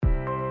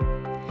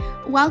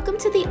Welcome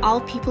to the All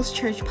People's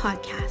Church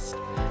podcast.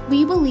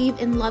 We believe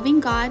in loving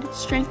God,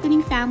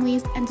 strengthening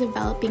families, and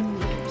developing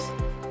leaders.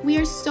 We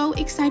are so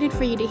excited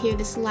for you to hear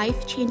this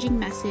life-changing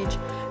message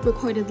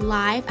recorded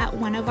live at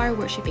one of our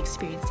worship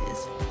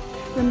experiences.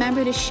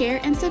 Remember to share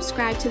and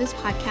subscribe to this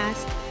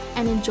podcast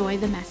and enjoy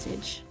the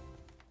message.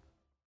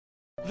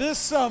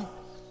 This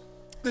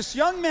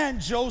young man,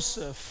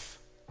 Joseph,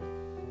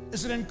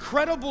 is an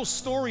incredible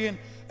story.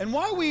 And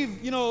while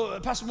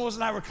Pastor Moses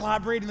and I were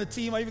collaborating the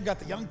team, I even got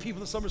the young people,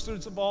 the summer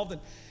students involved.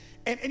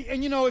 And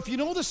if you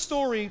know the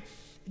story,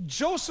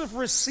 Joseph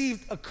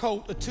received a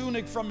coat, a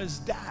tunic from his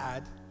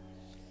dad,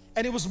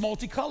 and it was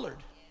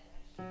multicolored.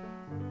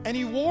 And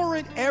he wore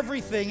it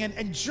everything.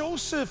 And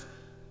Joseph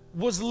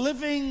was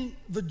living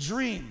the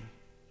dream,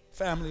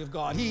 family of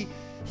God.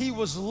 He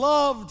was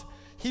loved.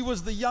 He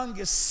was the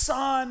youngest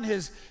son.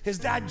 His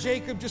dad,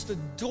 Jacob, just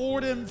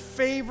adored him,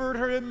 favored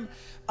him,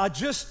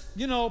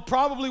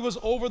 probably was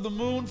over the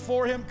moon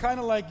for him, kind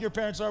of like your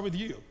parents are with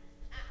you.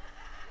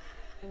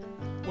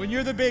 When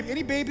you're the baby,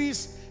 any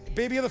babies,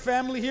 baby of the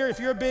family here, if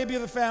you're a baby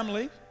of the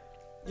family,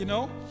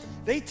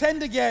 they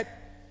tend to get,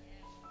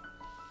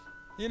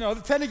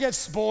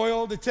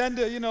 spoiled. They tend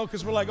to,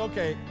 because we're like,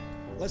 okay,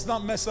 let's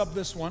not mess up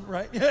this one,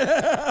 right?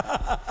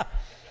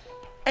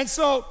 And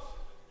so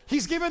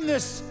he's given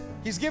this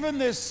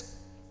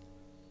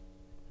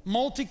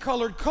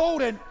multicolored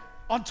coat, and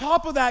on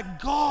top of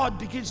that, God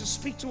begins to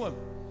speak to him.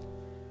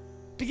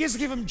 Begins to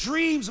give him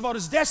dreams about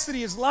his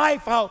destiny, his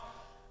life, how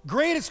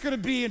great it's going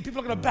to be, and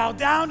people are going to bow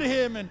down to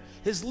him and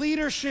his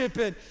leadership.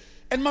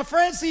 And my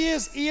friends, he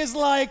is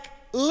like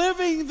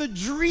living the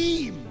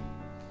dream.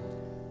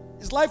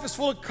 His life is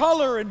full of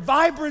color and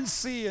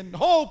vibrancy and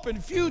hope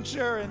and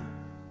future.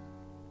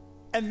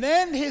 And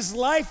then his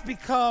life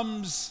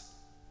becomes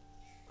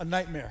a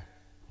nightmare.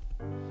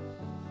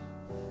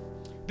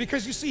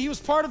 Because you see, he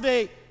was part of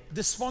a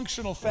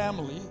dysfunctional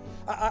family.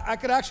 I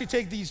could actually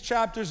take these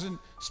chapters and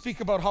speak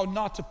about how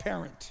not to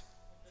parent.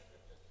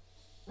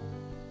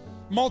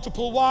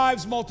 Multiple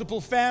wives,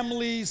 multiple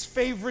families,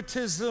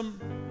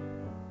 favoritism.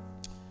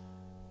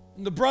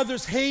 And the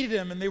brothers hated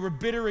him and they were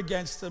bitter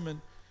against him,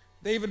 and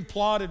they even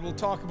plotted, we'll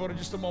talk about it in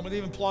just a moment, they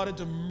even plotted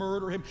to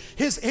murder him.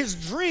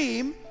 His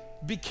dream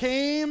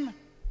became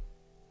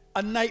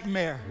a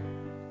nightmare.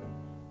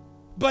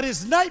 But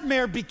his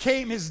nightmare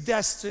became his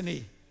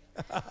destiny.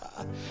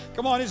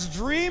 Come on, his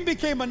dream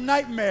became a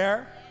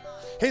nightmare.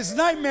 His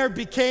nightmare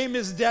became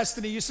his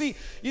destiny. You see,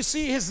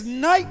 his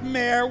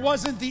nightmare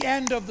wasn't the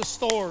end of the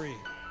story.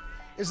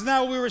 Isn't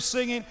that what we were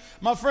singing?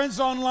 My friends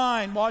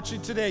online watching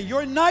today,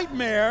 your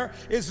nightmare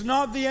is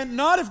not the end.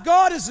 Not if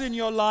God is in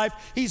your life.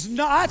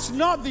 That's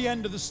not the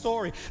end of the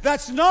story.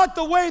 That's not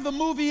the way the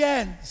movie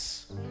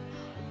ends.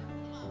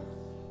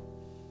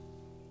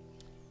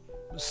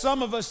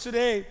 Some of us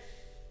today,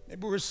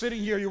 maybe we're sitting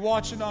here, you're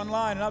watching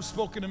online, and I've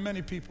spoken to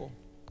many people.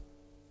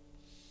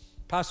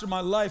 Pastor,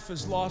 my life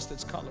has lost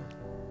its color.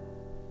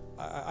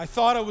 I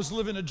thought I was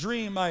living a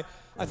dream. I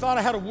thought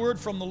I had a word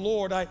from the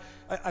Lord. I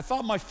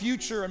thought my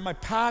future and my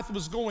path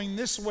was going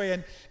this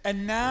way,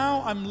 and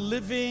now I'm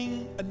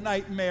living a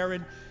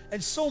nightmare.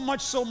 And so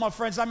much so, my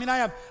friends, I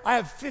have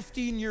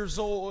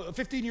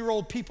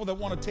 15-year-old people that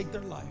want to take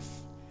their life.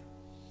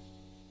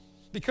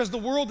 Because the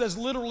world has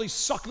literally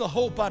sucked the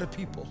hope out of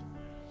people.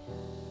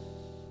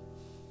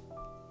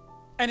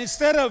 And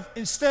instead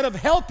of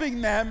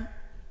helping them,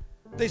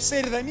 they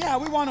say to them, yeah,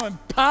 we want to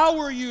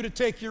empower you to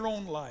take your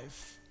own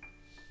life.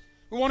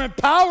 We want to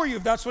empower you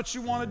if that's what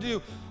you want to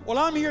do. Well,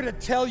 I'm here to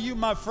tell you,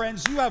 my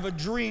friends, you have a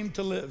dream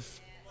to live.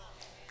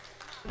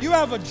 You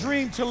have a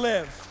dream to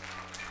live.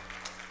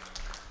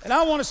 And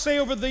I want to say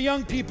over the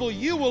young people,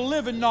 you will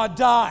live and not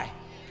die.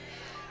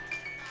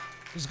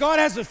 Because God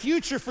has a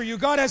future for you.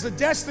 God has a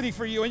destiny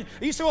for you. And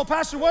you say, well,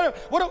 Pastor,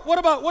 what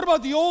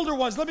about the older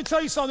ones? Let me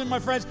tell you something, my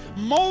friends.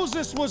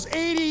 Moses was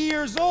 80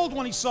 years old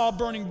when he saw a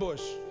burning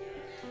bush.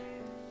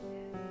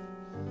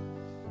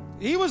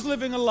 He was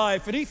living a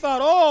life, and he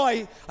thought,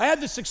 I had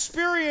this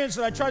experience,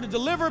 and I tried to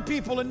deliver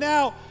people, and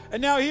now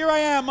here I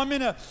am. I'm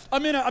in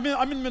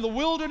the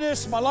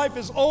wilderness. My life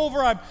is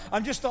over. I'm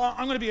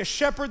going to be a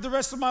shepherd the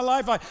rest of my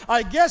life.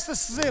 I guess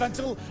this is it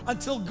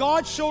until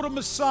God showed him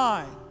a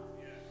sign.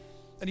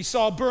 And he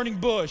saw a burning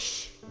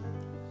bush.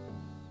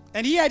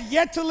 And he had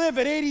yet to live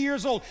at 80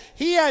 years old.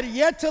 He had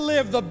yet to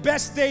live the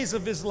best days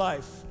of his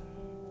life.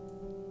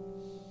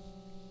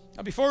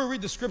 Now, before we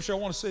read the scripture, I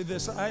want to say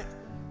this.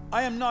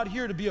 I am not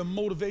here to be a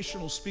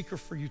motivational speaker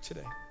for you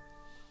today.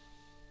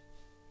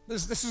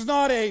 This is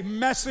not a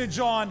message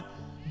on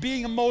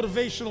being a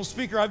motivational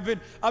speaker. I've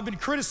been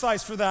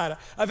criticized for that.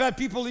 I've had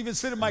people even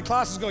sit in my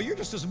classes and go, you're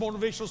just a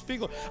motivational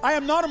speaker. I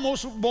am not a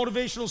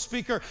motivational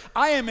speaker.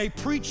 I am a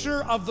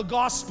preacher of the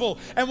gospel.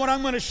 And what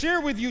I'm going to share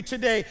with you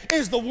today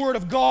is the word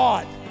of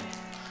God.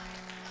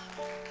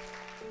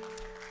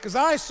 Because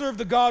I serve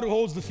the God who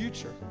holds the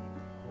future.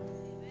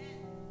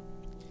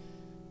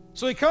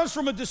 So he comes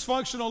from a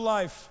dysfunctional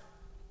life.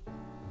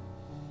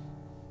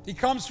 He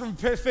comes from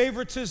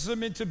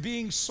favoritism into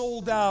being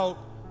sold out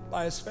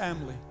by his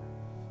family.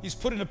 He's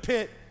put in a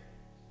pit.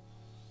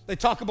 They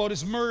talk about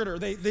his murder.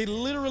 They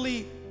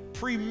literally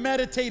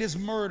premeditate his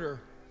murder.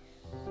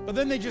 But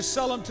then they just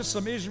sell him to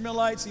some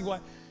Ishmaelites.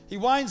 He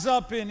winds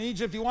up in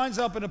Egypt. He winds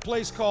up in a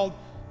place called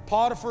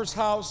Potiphar's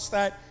house.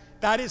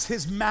 That is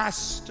his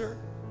master.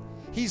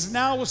 He's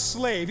now a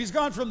slave. He's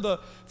gone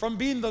from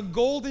being the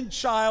golden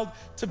child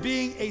to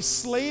being a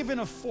slave in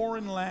a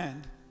foreign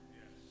land.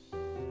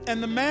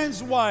 And the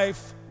man's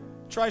wife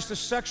tries to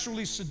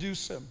sexually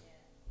seduce him.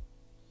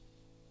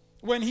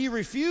 When he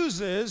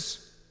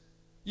refuses,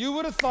 you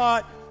would have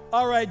thought,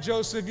 all right,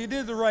 Joseph, you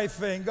did the right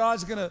thing.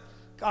 God's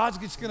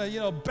just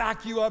gonna,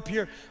 back you up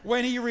here.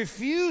 When he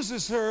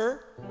refuses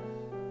her,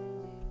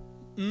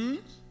 in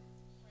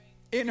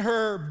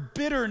her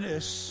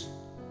bitterness,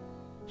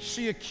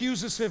 she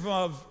accuses him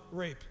of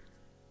rape.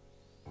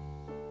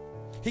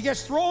 He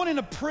gets thrown in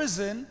a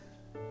prison,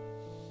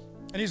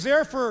 and he's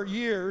there for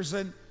years,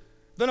 and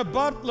then a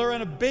butler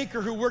and a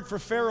baker who worked for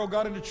Pharaoh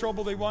got into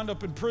trouble. They wound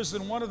up in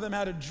prison. One of them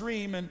had a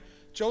dream, and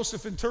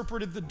Joseph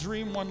interpreted the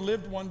dream. One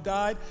lived, one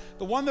died.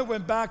 The one that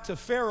went back to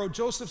Pharaoh,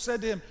 Joseph said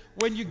to him,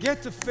 when you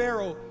get to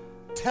Pharaoh,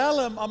 tell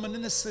him I'm an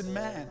innocent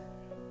man.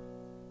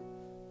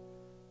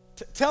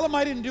 Tell him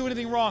I didn't do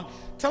anything wrong.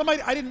 Tell him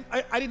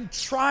I didn't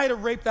try to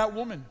rape that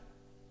woman.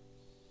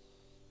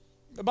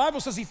 The Bible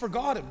says he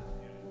forgot him.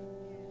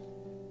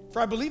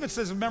 For I believe it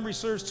says, if memory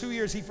serves, 2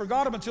 years, he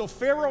forgot him until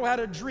Pharaoh had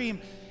a dream.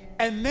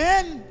 And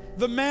then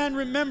the man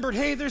remembered,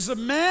 hey, there's a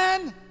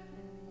man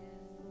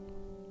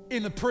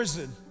in the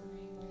prison.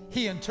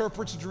 He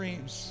interprets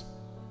dreams.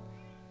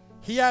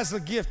 He has a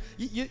gift.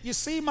 You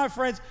see, my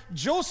friends,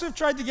 Joseph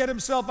tried to get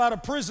himself out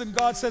of prison.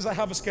 God says, I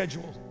have a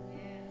schedule.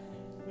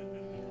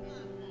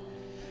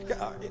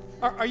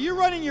 Are you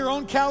running your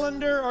own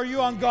calendar, or are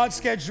you on God's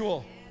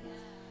schedule?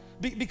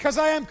 Because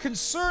I am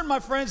concerned,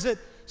 my friends, that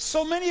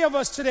so many of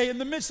us today, in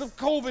the midst of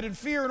COVID and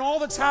fear and all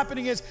that's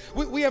happening, is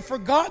we have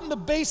forgotten the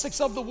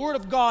basics of the Word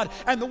of God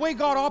and the way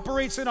God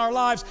operates in our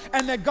lives,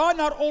 and that God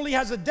not only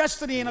has a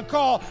destiny and a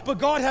call, but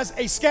God has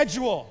a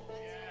schedule.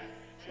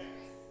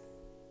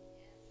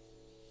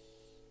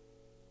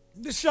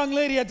 This young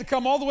lady had to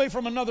come all the way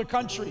from another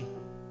country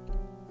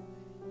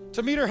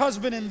to meet her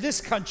husband in this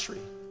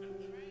country,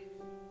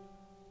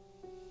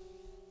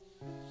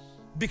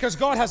 because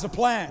God has a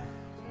plan,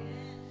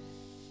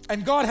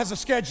 and God has a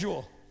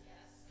schedule,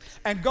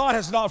 and God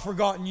has not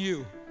forgotten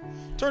you.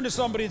 Turn to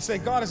somebody and say,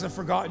 God hasn't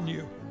forgotten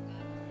you.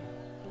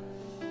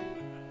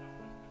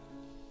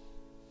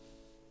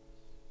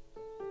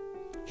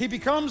 He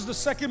becomes the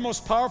second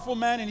most powerful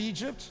man in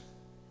Egypt,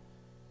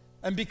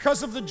 and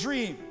because of the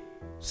dream,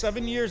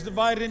 7 years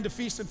divided into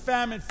feast and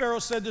famine, Pharaoh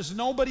said, there's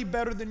nobody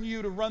better than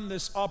you to run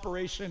this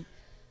operation.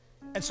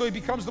 And so he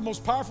becomes the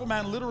most powerful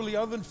man, literally,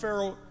 other than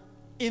Pharaoh,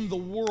 in the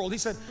world. He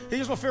said,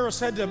 here's what Pharaoh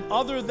said to him: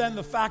 other than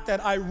the fact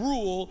that I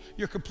rule,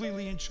 you're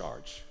completely in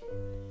charge.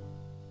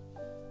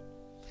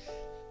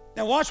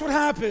 Now watch what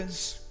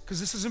happens, because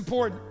this is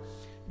important,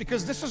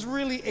 because this is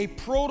really a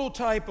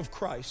prototype of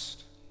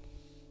Christ.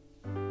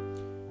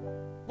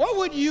 What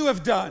would you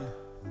have done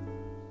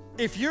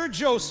if you're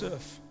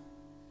Joseph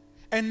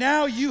and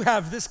now you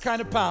have this kind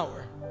of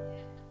power?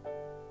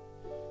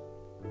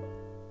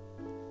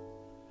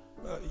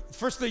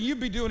 First thing you'd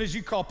be doing is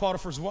you call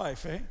Potiphar's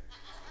wife, eh?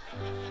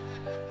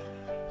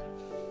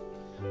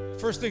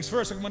 First things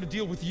first, I'm going to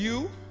deal with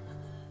you.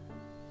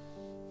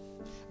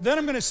 Then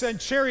I'm going to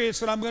send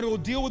chariots, and I'm going to go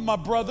deal with my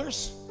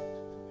brothers.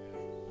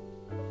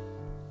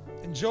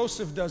 And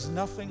Joseph does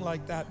nothing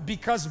like that,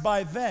 because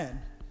by then,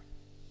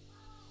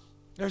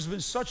 there's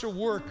been such a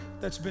work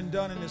that's been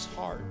done in his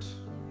heart.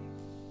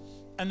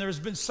 And there's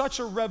been such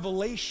a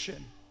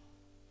revelation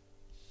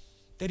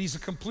that he's a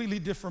completely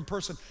different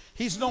person.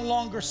 He's no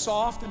longer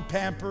soft and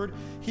pampered.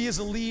 He is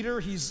a leader.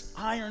 He's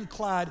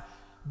ironclad,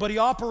 but he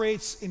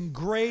operates in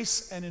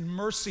grace and in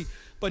mercy.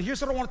 But here's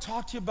what I want to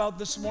talk to you about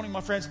this morning, my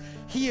friends.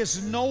 He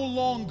is no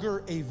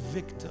longer a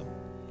victim.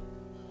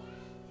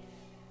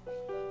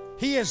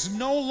 He is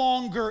no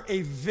longer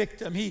a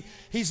victim.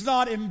 He's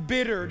not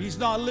embittered. He's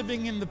not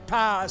living in the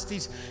past.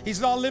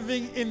 He's not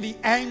living in the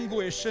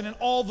anguish and in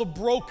all the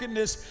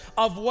brokenness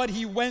of what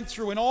he went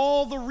through and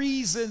all the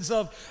reasons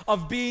of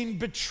being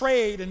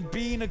betrayed and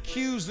being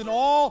accused and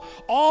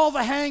all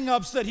the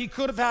hang-ups that he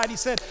could have had. He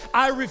said,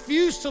 I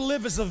refuse to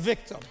live as a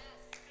victim.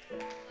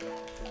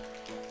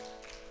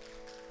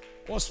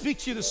 I want to speak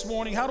to you this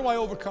morning. How do I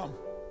overcome?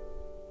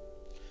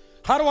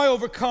 How do I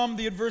overcome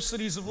the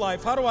adversities of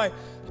life?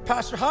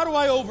 Pastor, how do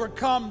I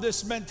overcome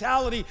this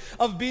mentality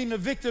of being a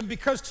victim?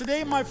 Because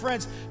today, my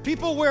friends,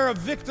 people wear a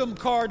victim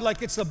card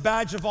like it's a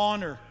badge of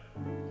honor.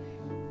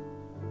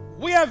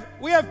 We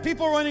have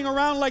people running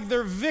around like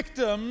they're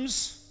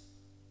victims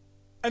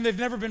and they've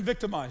never been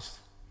victimized.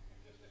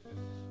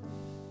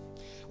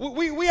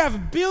 We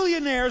have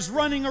billionaires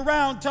running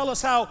around tell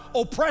us how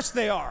oppressed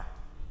they are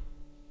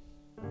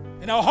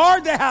and how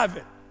hard they have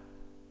it.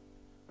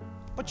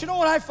 But you know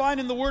what I find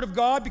in the Word of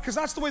God? Because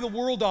that's the way the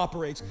world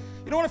operates.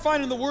 You know what I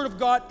find in the Word of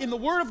God? In the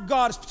Word of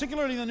God,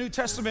 particularly in the New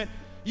Testament,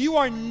 you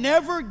are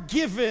never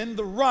given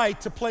the right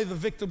to play the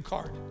victim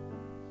card.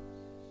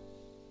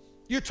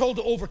 You're told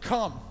to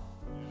overcome.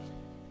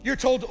 You're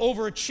told to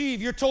overachieve.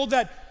 You're told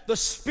that the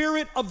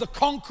spirit of the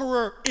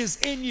conqueror is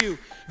in you,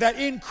 that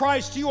in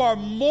Christ you are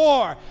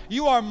more.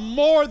 You are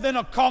more than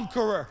a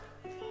conqueror.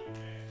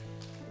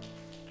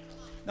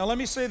 Now let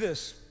me say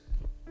this.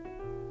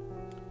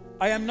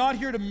 I am not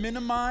here to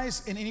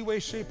minimize in any way,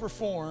 shape, or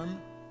form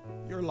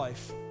your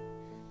life.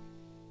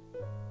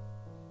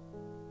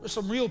 There's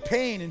some real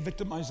pain in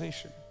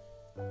victimization.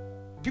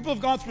 People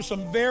have gone through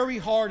some very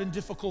hard and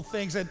difficult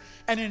things, and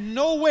in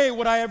no way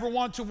would I ever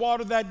want to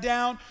water that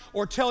down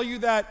or tell you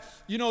that,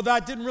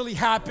 that didn't really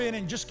happen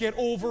and just get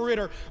over it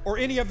or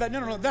any of that.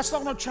 No. That's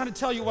not what I'm trying to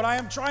tell you. What I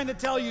am trying to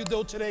tell you,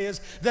 though, today is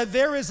that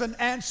there is an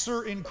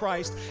answer in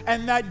Christ,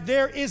 and that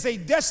there is a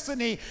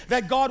destiny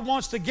that God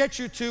wants to get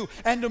you to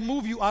and to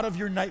move you out of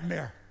your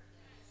nightmare.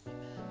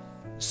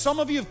 Some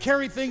of you have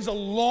carried things a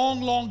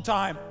long, long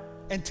time,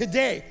 and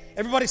today,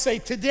 everybody say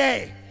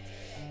today.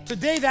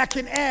 Today that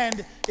can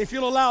end if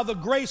you'll allow the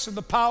grace and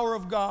the power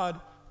of God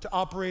to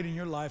operate in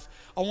your life.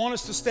 I want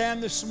us to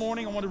stand this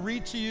morning. I want to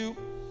read to you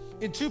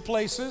in two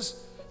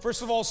places.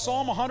 First of all,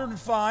 Psalm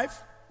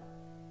 105.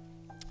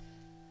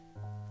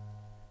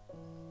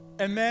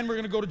 And then we're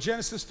going to go to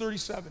Genesis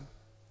 37.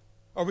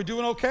 Are we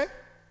doing okay?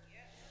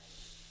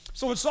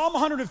 So in Psalm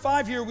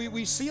 105 here,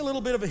 we see a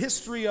little bit of a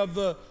history of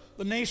the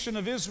nation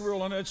of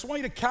Israel. And I just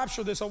want you to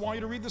capture this. I want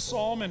you to read the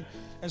psalm, and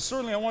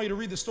certainly I want you to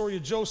read the story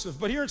of Joseph.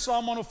 But here in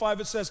Psalm 105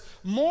 it says,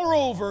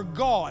 moreover,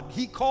 God,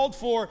 he called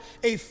for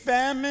a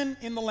famine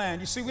in the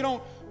land. You see, we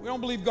don't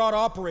believe God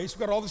operates.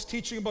 We've got all this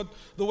teaching about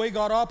the way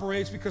God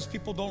operates because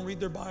people don't read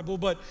their Bible.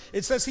 But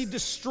it says he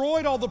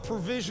destroyed all the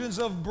provisions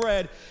of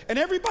bread. And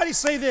everybody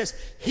say this,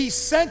 he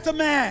sent a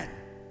man.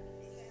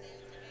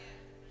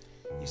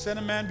 He sent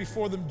a man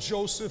before them,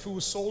 Joseph, who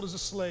was sold as a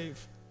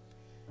slave.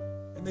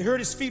 And they hurt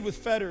his feet with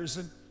fetters,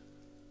 and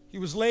he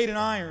was laid in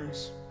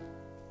irons.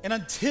 And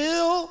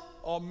until,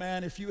 oh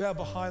man, if you have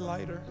a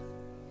highlighter,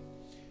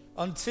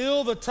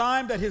 until the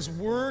time that his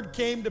word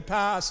came to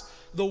pass,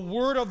 the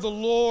word of the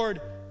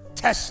Lord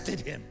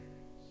tested him.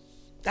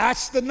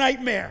 That's the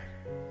nightmare.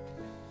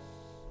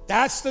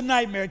 That's the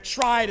nightmare. It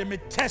tried him.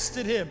 It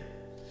tested him.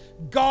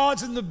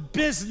 God's in the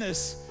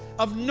business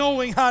of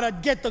knowing how to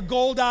get the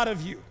gold out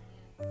of you.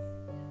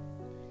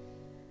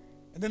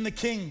 And then the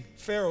king,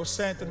 Pharaoh,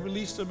 sent and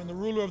released him, and the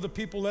ruler of the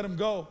people let him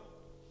go.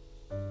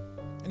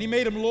 And he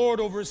made him lord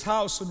over his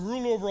house and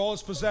ruler over all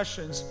his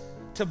possessions,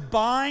 to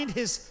bind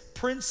his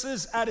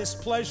princes at his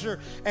pleasure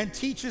and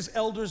teach his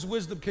elders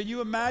wisdom. Can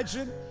you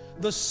imagine?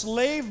 The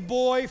slave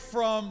boy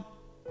from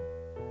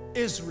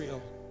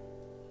Israel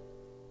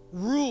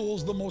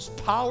rules the most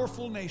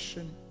powerful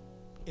nation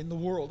in the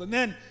world. And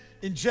then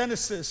in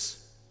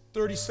Genesis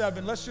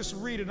 37, let's just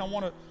read it. I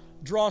want to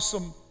draw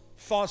some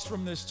thoughts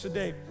from this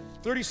today.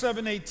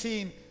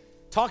 37:18,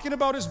 talking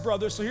about his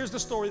brothers. So here's the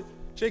story.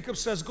 Jacob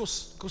says, go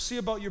see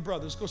about your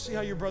brothers. Go see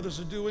how your brothers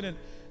are doing.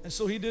 And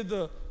so he did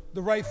the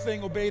right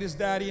thing, obeyed his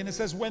daddy. And it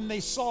says, when they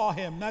saw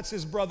him, that's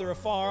his brother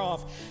afar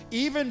off,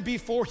 even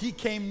before he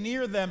came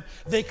near them,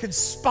 they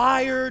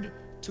conspired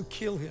to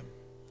kill him.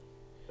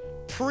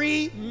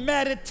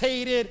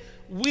 Premeditated,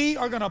 we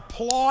are going to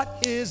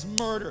plot his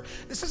murder.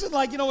 This isn't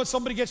like, when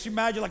somebody gets you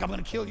mad, you're like, I'm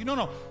going to kill you.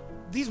 No.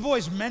 These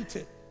boys meant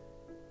it.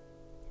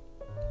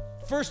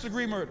 First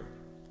degree murder.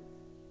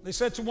 They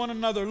said to one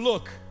another,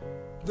 look,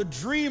 the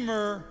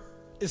dreamer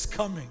is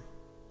coming.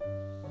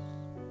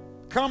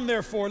 Come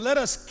therefore, let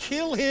us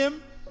kill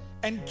him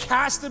and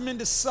cast him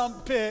into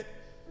some pit,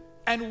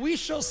 and we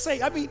shall say,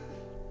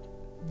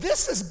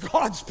 this is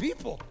God's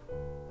people.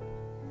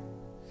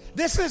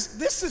 This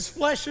is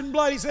flesh and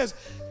blood. He says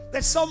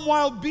that some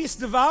wild beast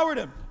devoured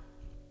him,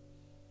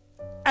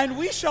 and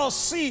we shall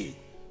see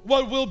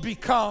what will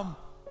become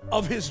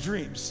of his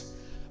dreams.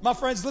 My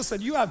friends,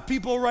 listen, you have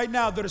people right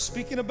now that are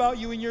speaking about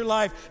you in your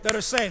life that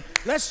are saying,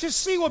 let's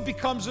just see what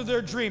becomes of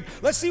their dream.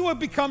 Let's see what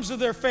becomes of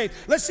their faith.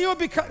 Let's see what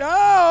becomes.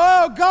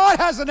 Oh, God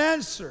has an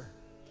answer.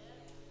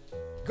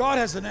 God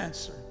has an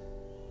answer.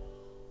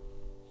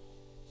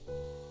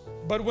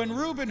 But when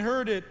Reuben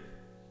heard it,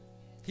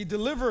 he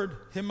delivered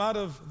him out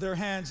of their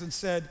hands and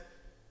said,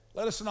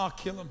 let us not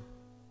kill him.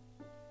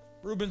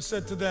 Reuben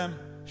said to them,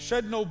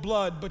 shed no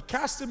blood, but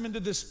cast him into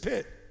this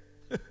pit.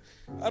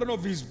 I don't know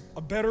if he's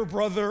a better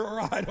brother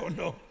or I don't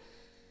know,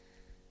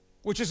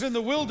 which is in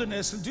the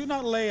wilderness, and do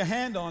not lay a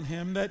hand on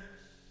him, that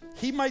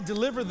he might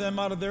deliver them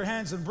out of their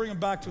hands and bring them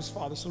back to his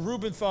father. So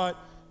Reuben thought,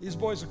 these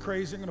boys are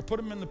crazy. I'm going to put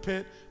them in the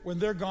pit. When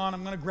they're gone,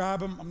 I'm going to grab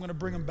them. I'm going to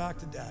bring them back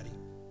to daddy.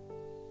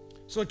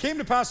 So it came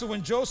to pass that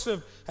when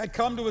Joseph had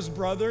come to his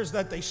brothers,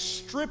 that they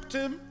stripped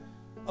him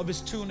of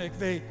his tunic.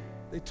 They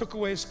took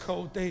away his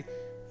coat. They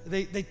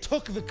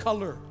took the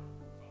color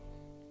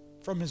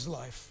from his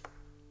life.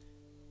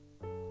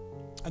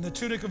 And the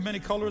tunic of many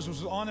colors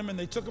was on him, and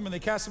they took him and they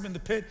cast him in the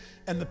pit,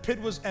 and the pit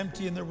was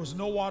empty and there was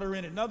no water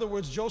in it. In other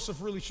words,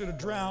 Joseph really should have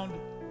drowned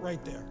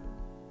right there.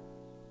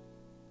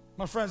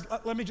 My friends,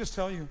 let me just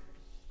tell you,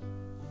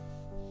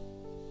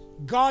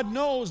 God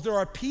knows there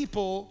are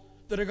people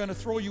that are going to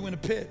throw you in a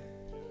pit,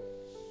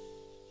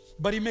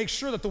 but he makes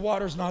sure that the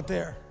water's not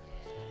there.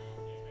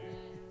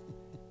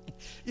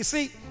 You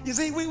see,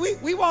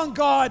 we want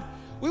God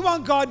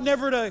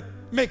never to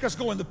make us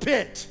go in the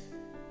pit.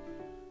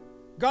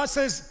 God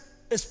says,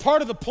 it's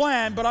part of the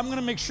plan, but I'm going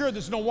to make sure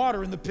there's no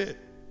water in the pit.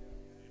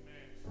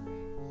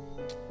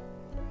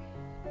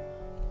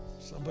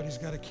 Somebody's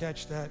got to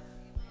catch that.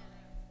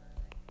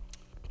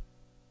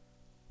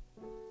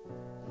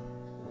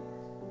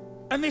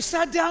 And they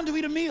sat down to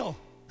eat a meal.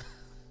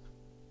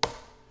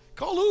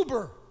 Call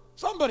Uber.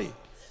 Somebody.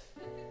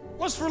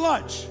 What's for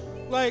lunch?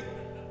 Like,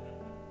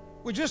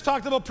 we just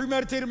talked about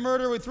premeditated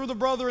murder. We threw the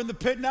brother in the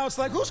pit. Now it's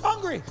like, who's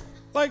hungry?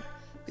 Like,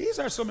 these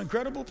are some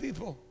incredible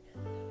people.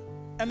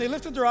 And they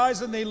lifted their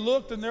eyes and they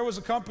looked, and there was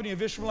a company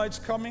of Ishmaelites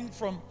coming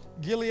from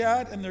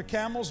Gilead, and their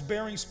camels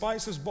bearing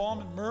spices, balm,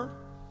 and myrrh.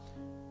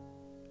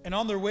 And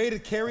on their way to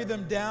carry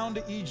them down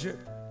to Egypt.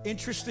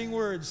 Interesting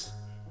words.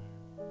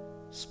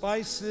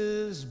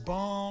 Spices,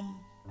 balm,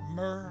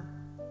 myrrh.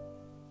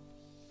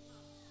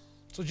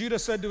 So Judah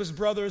said to his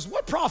brothers,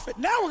 what profit?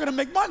 Now we're going to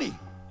make money.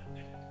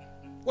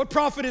 What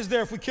profit is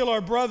there if we kill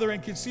our brother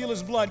and conceal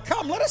his blood?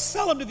 Come, let us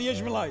sell him to the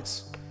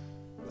Ishmaelites.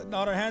 Let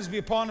not our hands be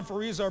upon him,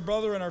 for he is our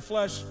brother and our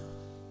flesh.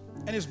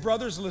 And his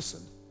brothers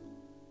listened.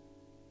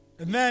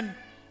 And then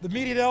the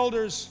Median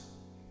elders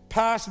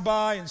passed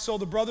by, and so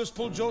the brothers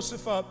pulled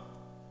Joseph up,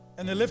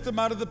 and they lifted him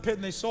out of the pit,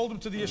 and they sold him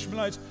to the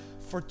Ishmaelites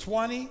for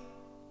 20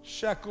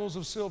 shekels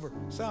of silver.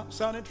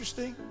 Sound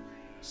interesting?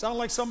 Sound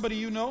like somebody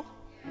you know?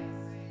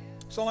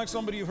 Sound like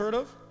somebody you've heard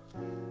of?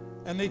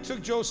 And they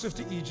took Joseph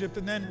to Egypt,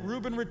 and then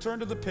Reuben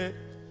returned to the pit,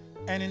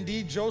 and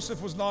indeed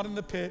Joseph was not in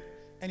the pit,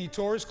 and he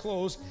tore his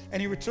clothes,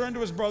 and he returned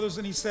to his brothers,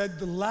 and he said,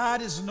 the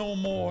lad is no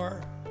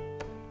more,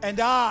 and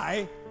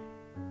I,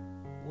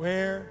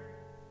 where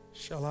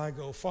shall I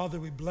go? Father,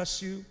 we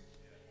bless you,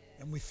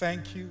 and we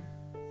thank you.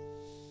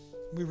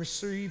 We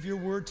receive your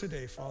word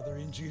today, Father,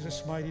 in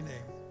Jesus' mighty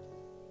name.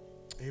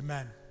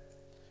 Amen.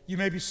 You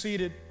may be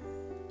seated.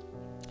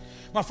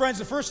 My friends,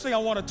 the first thing I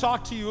want to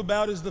talk to you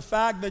about is the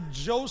fact that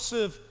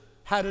Joseph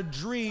had a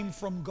dream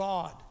from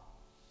God.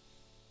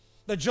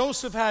 That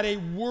Joseph had a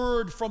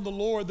word from the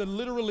Lord, that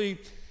literally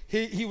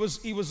he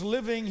was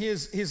living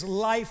his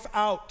life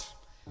out.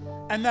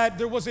 And that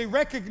there was a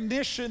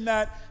recognition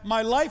that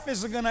my life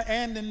isn't going to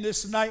end in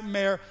this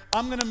nightmare.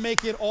 I'm going to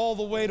make it all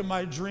the way to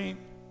my dream.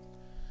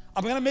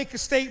 I'm going to make a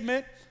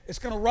statement. It's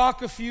going to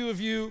rock a few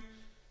of you,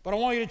 but I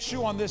want you to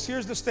chew on this.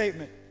 Here's the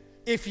statement.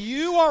 If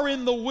you are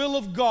in the will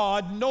of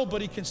God,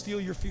 nobody can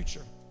steal your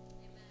future.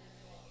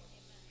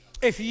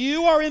 If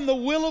you are in the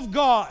will of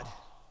God,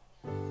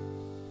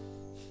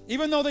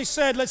 even though they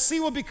said, let's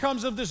see what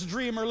becomes of this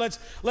dreamer, let's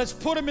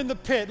put him in the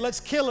pit, let's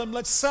kill him,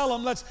 let's sell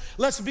him,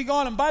 let's be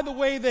gone. And by the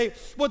way,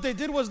 what they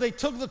did was they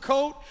took the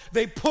coat,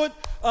 they put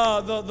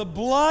the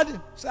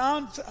blood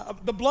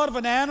of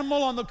an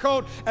animal on the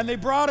coat, and they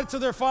brought it to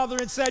their father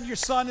and said, your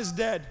son is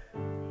dead.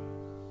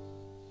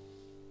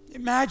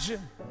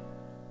 Imagine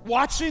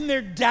watching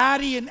their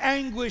daddy in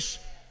anguish,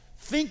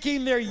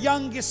 thinking their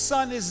youngest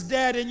son is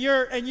dead, and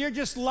you're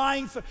just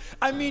lying.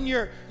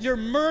 You're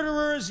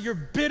murderers, you're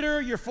bitter,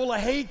 you're full of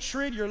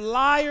hatred, you're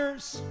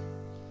liars.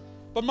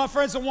 But my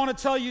friends, I want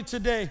to tell you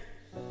today,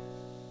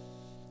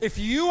 if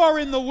you are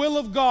in the will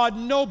of God,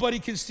 nobody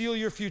can steal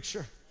your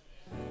future.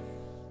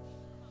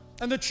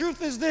 And the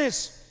truth is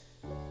this,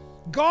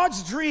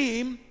 God's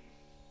dream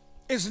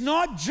is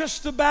not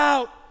just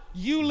about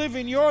you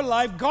living your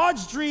life.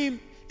 God's dream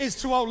is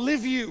to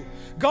outlive you.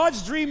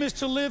 God's dream is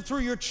to live through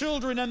your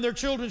children and their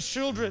children's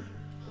children.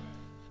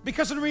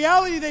 Because in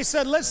reality, they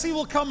said, let's see what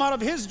will come out of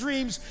his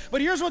dreams.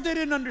 But here's what they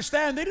didn't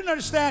understand. They didn't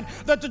understand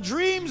that the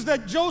dreams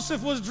that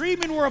Joseph was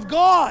dreaming were of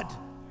God.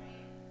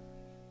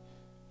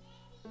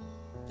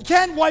 You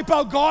can't wipe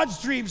out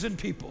God's dreams in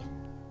people.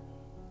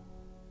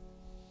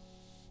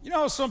 You know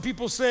how some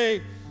people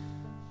say,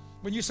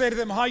 when you say to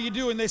them, how you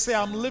doing? They say,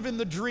 I'm living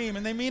the dream.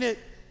 And they mean it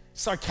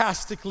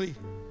sarcastically.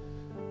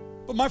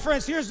 But my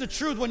friends, here's the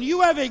truth. When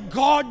you have a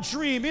God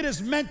dream, it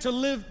is meant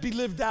to be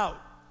lived out.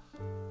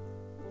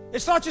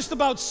 It's not just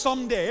about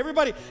someday.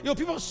 Everybody,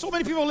 so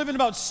many people are living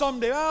about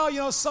someday.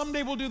 Oh,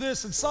 someday we'll do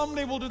this, and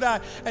someday we'll do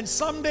that, and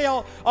someday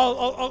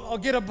I'll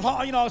get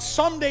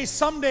someday,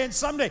 and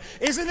someday.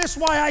 Isn't this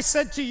why I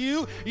said to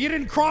you, you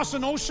didn't cross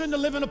an ocean to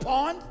live in a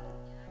pond?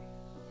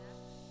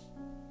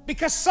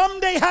 Because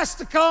someday has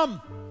to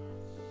come.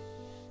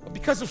 But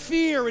because of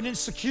fear and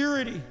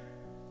insecurity,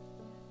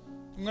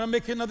 I'm going to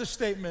make another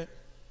statement.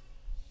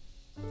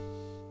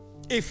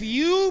 If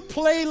you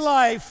play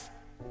life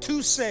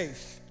too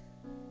safe,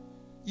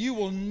 you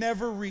will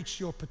never reach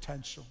your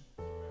potential.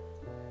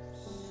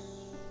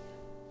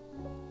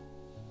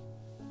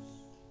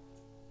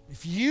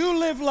 If you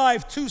live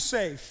life too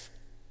safe,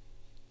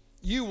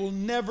 you will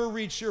never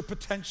reach your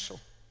potential.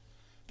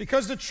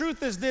 Because the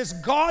truth is this,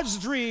 God's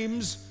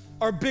dreams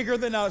are bigger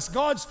than us.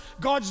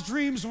 God's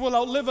dreams will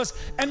outlive us.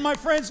 And my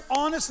friends,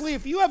 honestly,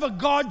 if you have a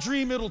God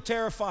dream, it'll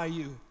terrify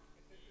you.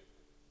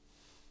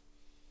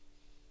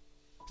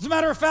 As a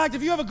matter of fact,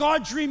 if you have a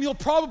God dream, you'll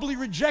probably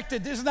reject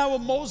it. Isn't that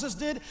what Moses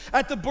did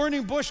at the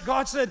burning bush?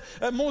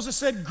 Moses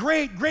said,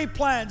 great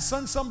plan,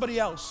 send somebody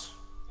else.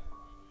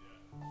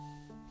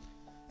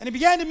 And he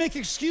began to make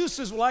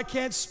excuses. Well, I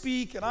can't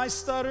speak, and I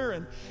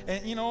stutter,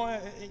 and you know,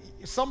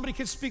 somebody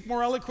can speak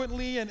more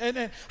eloquently.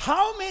 And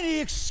how many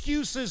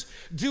excuses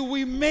do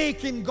we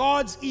make in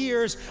God's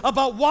ears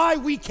about why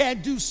we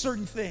can't do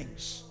certain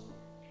things?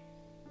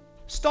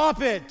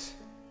 Stop it.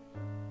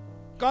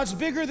 God's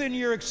bigger than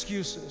your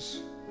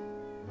excuses.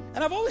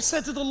 And I've always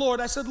said to the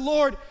Lord, I said,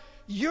 Lord,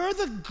 you're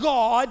the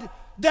God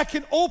that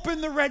can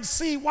open the Red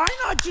Sea. Why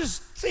not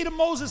just say to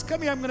Moses,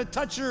 come here, I'm going to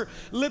touch your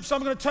lips,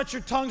 I'm going to touch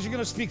your tongues, you're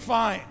going to speak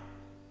fine.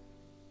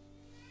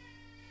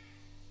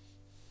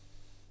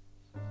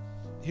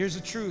 Here's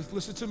the truth.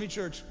 Listen to me,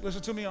 church.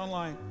 Listen to me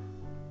online.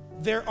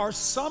 There are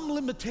some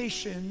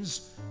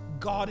limitations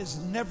God is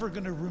never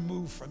going to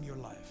remove from your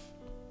life.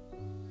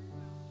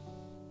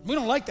 We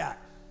don't like that.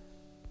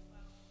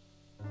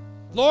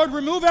 Lord,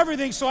 remove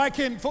everything so I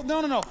can...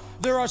 No.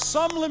 There are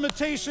some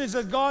limitations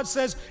that God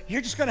says, you're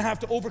just going to have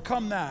to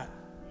overcome that.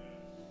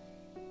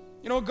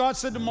 You know what God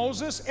said to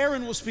Moses?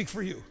 Aaron will speak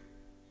for you,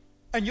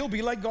 and you'll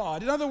be like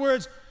God. In other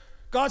words,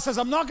 God says,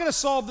 I'm not going to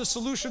solve the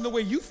solution the way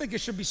you think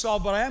it should be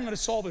solved, but I am going to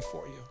solve it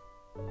for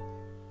you.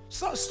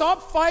 So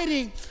stop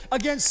fighting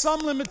against some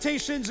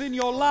limitations in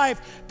your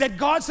life that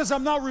God says,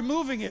 I'm not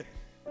removing it.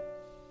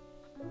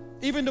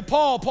 Even to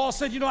Paul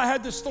said, you know, I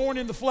had this thorn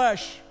in the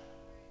flesh.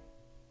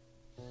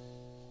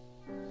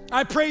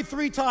 I prayed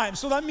 3 times.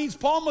 So that means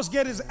Paul must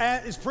get his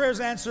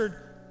prayers answered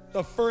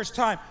the first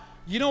time.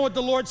 You know what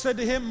the Lord said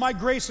to him? My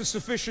grace is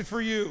sufficient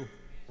for you.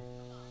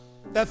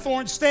 That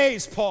thorn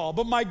stays, Paul,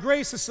 but my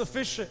grace is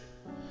sufficient.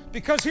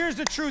 Because here's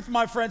the truth,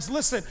 my friends.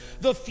 Listen,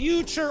 the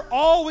future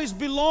always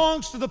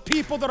belongs to the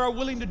people that are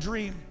willing to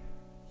dream.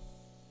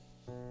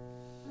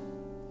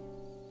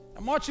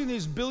 I'm watching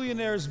these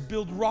billionaires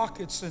build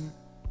rockets and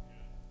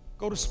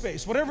go to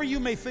space. Whatever you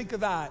may think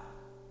of that.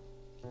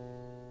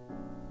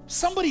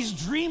 Somebody's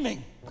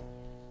dreaming.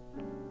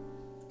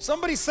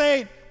 Somebody's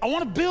saying, I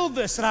want to build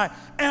this and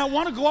I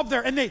want to go up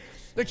there. And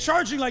they're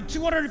charging like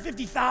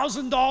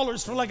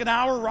 $250,000 for like an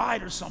hour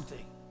ride or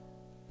something.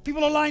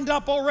 People are lined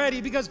up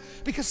already because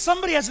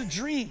somebody has a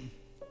dream.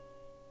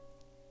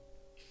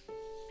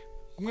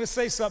 I'm going to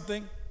say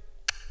something.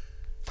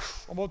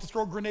 I'm about to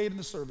throw a grenade in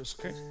the service,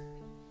 okay?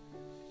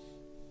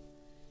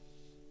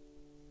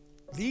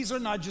 These are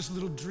not just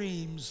little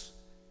dreams.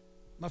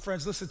 My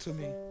friends, listen to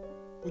me.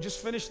 We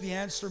just finished the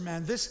answer,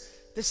 man.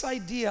 This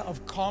idea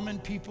of common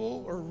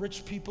people or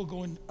rich people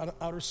going out of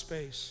outer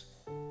space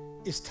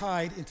is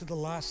tied into the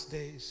last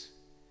days.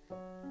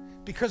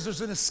 Because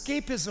there's an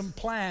escapism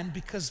plan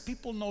because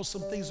people know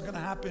some things are going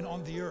to happen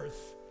on the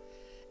earth.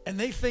 And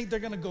they think they're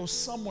going to go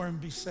somewhere and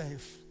be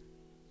safe.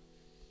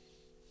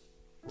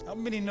 How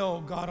many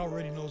know God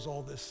already knows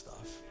all this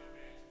stuff?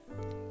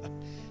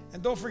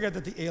 And don't forget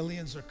that the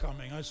aliens are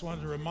coming. I just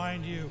wanted to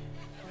remind you.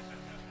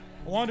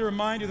 I wanted to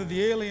remind you that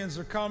the aliens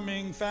are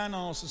coming,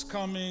 Thanos is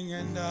coming,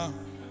 and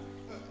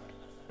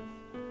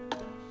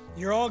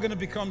you're all going to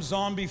become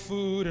zombie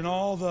food and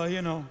all the,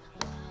 you know.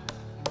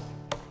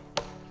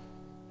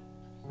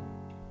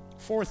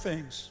 4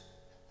 things.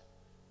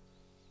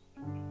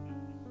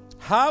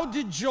 How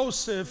did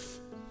Joseph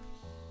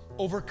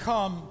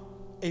overcome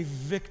a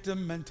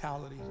victim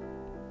mentality?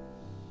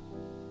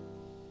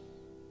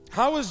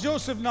 How was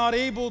Joseph not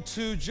able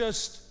to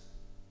just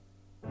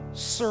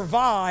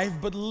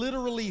survive, but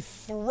literally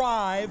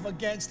thrive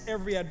against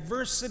every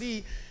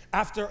adversity,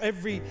 after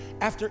every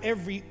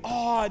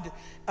odd,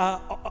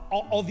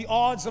 all the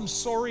odds,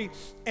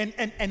 and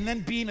then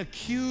being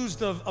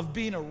accused of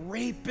being a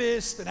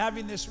rapist and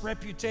having this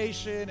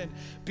reputation and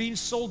being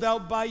sold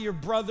out by your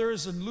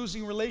brothers and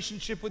losing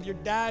relationship with your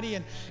daddy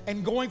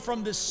and going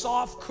from this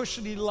soft,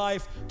 cushiony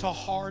life to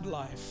hard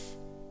life?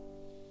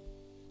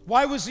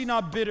 Why was he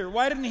not bitter?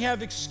 Why didn't he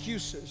have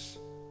excuses?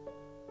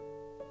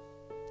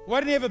 Why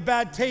didn't he have a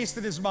bad taste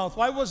in his mouth?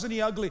 Why wasn't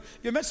he ugly?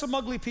 You met some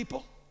ugly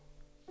people?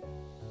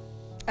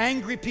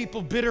 Angry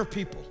people, bitter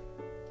people.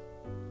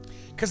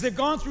 Because they've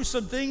gone through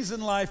some things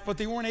in life, but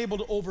they weren't able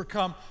to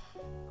overcome.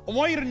 I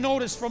want you to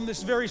notice from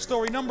this very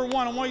story, number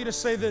 1, I want you to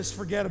say this: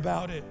 forget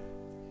about it.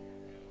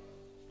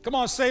 Come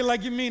on, say it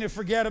like you mean it,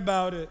 forget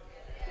about it.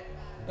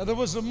 Now, there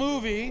was a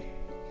movie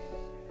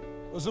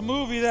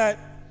that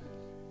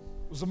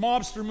was a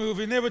mobster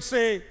movie, and they would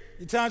say,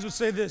 the Italians would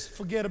say this: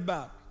 forget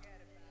about it.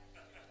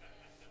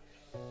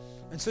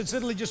 And since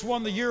Italy just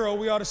won the Euro,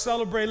 we ought to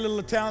celebrate a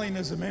little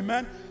Italianism,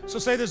 amen? So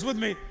say this with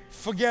me: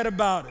 forget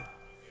about it.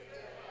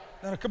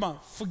 Now, come on,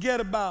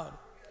 forget about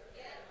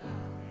it.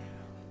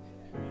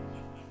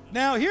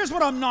 Now, here's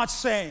what I'm not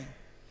saying.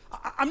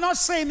 I'm not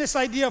saying this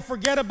idea of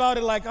forget about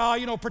it like,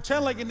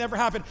 pretend like it never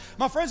happened.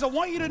 My friends, I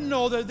want you to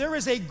know that there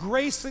is a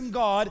grace in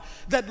God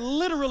that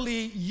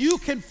literally you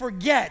can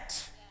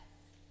forget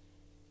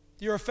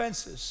your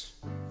offenses,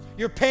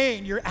 your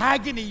pain, your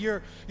agony,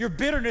 your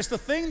bitterness, the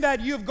thing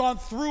that you've gone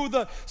through,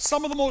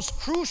 some of the most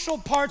crucial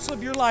parts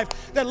of your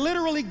life, that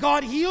literally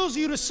God heals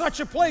you to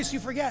such a place you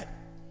forget.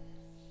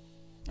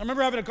 I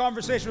remember having a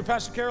conversation with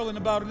Pastor Carolyn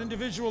about an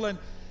individual, and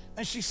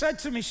she said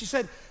to me,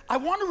 I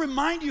want to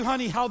remind you,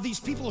 honey, how these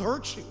people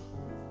hurt you.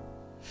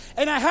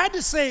 And I had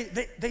to say,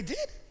 they did?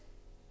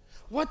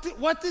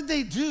 what did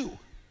they do?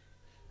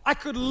 I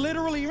could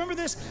literally, remember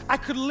this? I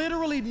could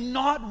literally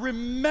not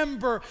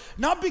remember,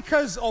 not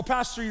because, oh,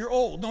 Pastor, you're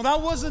old. No,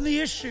 that wasn't the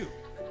issue.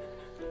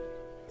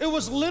 It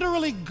was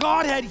literally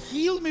God had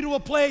healed me to a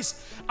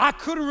place I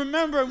couldn't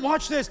remember. And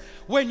watch this.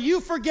 When you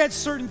forget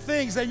certain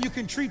things, then you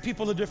can treat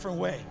people a different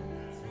way.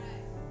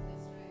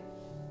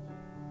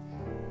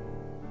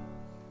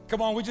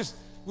 Come on, we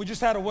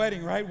just had a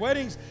wedding, right?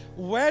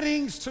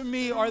 Weddings to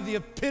me are the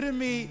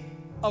epitome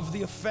of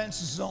the offense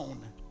zone.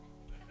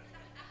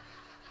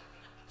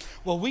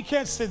 Well, we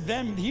can't sit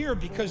them here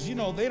because, you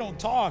know, they don't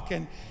talk,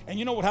 and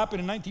you know what happened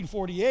in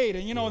 1948,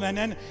 and you know,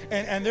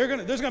 and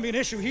there's gonna be an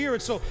issue here,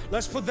 and so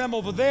let's put them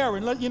over there,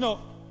 and let you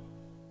know.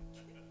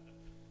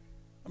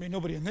 I mean,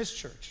 nobody in this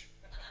church.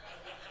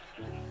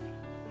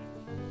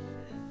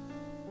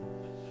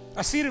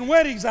 I see it in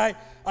weddings. I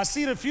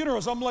see it at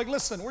funerals. I'm like,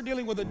 listen, we're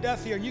dealing with a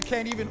death here, and you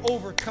can't even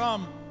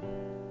overcome.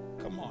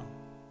 Come on.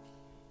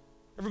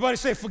 Everybody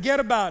say,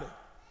 forget about it.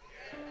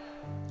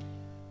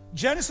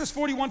 Genesis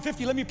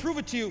 41:50, let me prove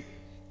it to you.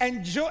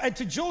 And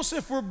to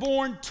Joseph were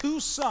born 2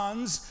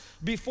 sons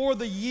before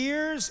the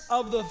years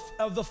of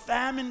the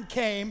famine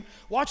came.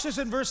 Watch this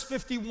in verse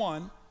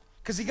 51,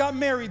 because he got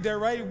married there,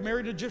 right? He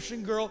married an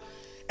Egyptian girl.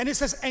 And it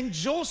says, and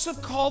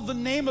Joseph called the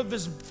name of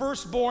his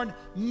firstborn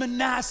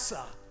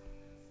Manasseh.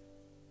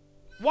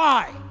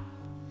 Why?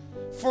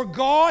 For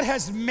God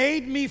has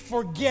made me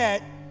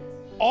forget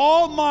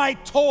all my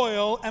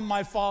toil and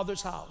my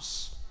father's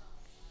house.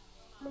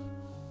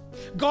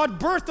 God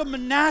birthed a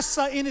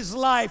Manasseh in his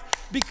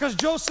life because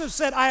Joseph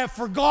said, I have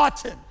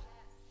forgotten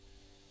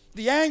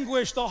the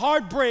anguish, the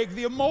heartbreak,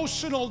 the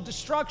emotional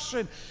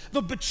destruction,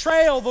 the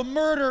betrayal, the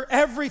murder,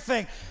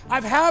 everything. I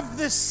have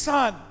this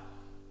son,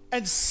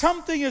 and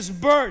something is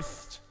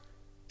birthed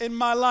in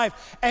my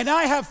life, and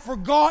I have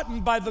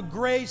forgotten by the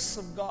grace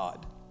of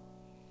God.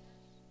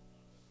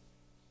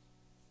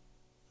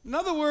 In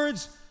other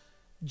words,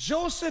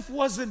 Joseph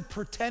wasn't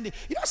pretending.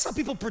 You know, some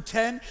people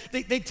pretend.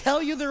 They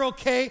tell you they're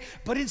okay,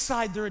 but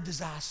inside they're a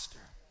disaster.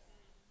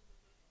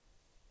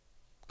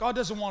 God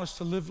doesn't want us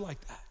to live like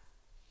that.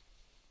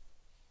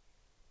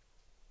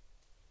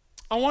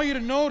 I want you to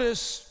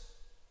notice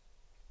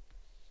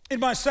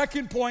in my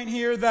second point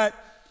here that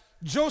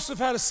Joseph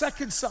had a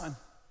second son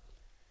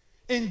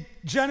in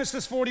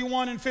Genesis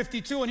 41 and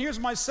 52. And here's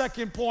my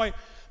second point.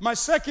 My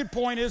second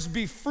point is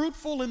be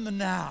fruitful in the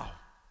now.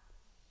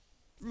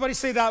 Everybody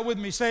say that with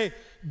me. Say,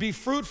 be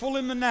fruitful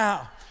in the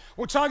now.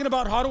 We're talking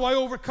about how do I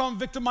overcome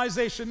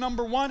victimization.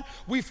 Number one,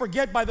 we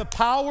forget by the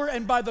power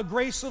and by the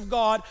grace of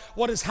God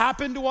what has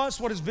happened to us,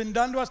 what has been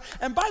done to us.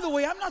 And by the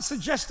way, I'm not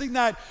suggesting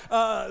that,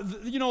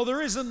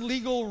 there isn't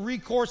legal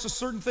recourse to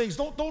certain things.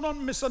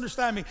 Don't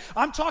misunderstand me.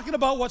 I'm talking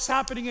about what's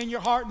happening in your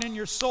heart and in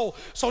your soul.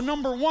 So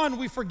number one,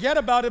 we forget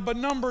about it. But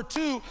number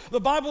two, the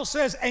Bible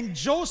says, and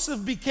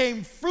Joseph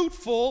became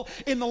fruitful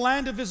in the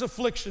land of his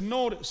affliction.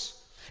 Notice.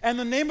 And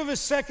the name of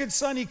his second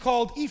son he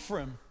called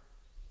Ephraim.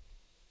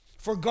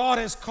 For God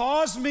has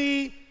caused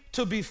me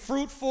to be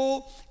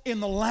fruitful in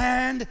the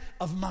land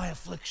of my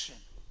affliction.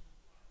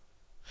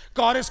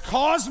 God has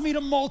caused me to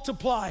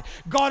multiply.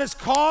 God has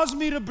caused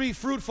me to be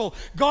fruitful.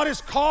 God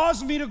has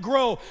caused me to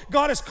grow.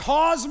 God has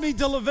caused me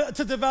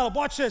to develop.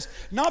 Watch this.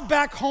 Not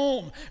back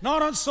home,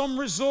 not on some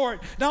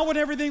resort, not when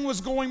everything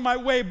was going my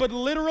way, but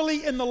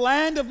literally in the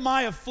land of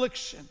my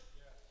affliction.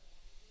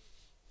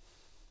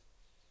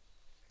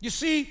 You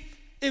see,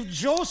 if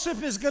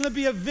Joseph is going to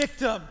be a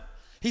victim,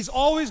 he's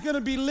always going to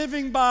be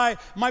living by,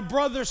 my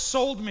brothers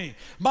sold me,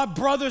 my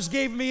brothers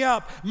gave me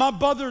up, my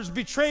brothers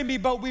betrayed me.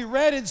 But we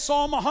read in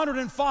Psalm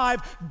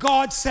 105,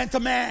 God sent a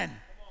man.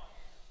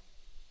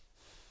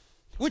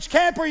 Which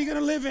camp are you going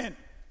to live in?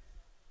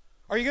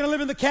 Are you going to live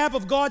in the camp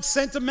of God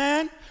sent a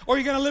man? Or are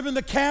you going to live in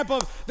the camp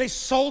of they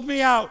sold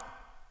me out,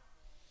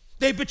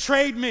 they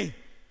betrayed me,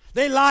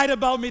 they lied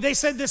about me, they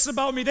said this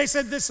about me, they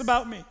said this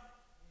about me?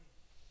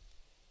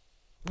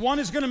 One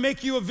is going to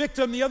make you a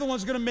victim. The other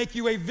one's going to make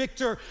you a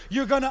victor.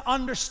 You're going to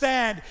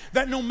understand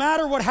that no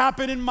matter what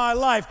happened in my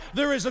life,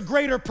 there is a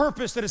greater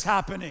purpose that is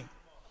happening.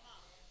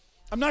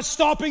 I'm not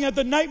stopping at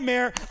the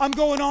nightmare. I'm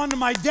going on to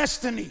my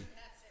destiny. Do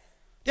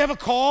you have a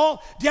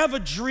call? Do you have a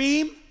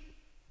dream?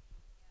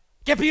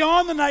 Get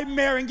beyond the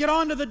nightmare and get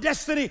on to the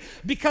destiny,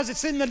 because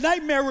it's in the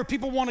nightmare where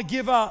people want to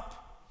give up.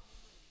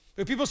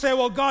 If people say,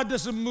 well, God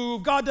doesn't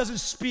move, God doesn't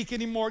speak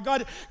anymore,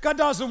 God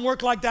doesn't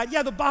work like that.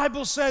 Yeah, the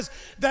Bible says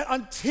that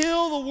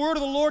until the word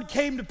of the Lord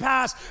came to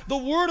pass, the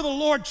word of the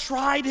Lord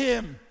tried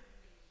him.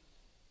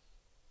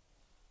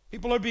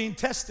 People are being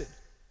tested.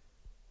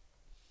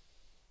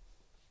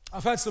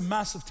 I've had some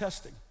massive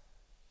testing.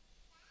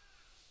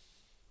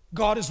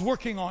 God is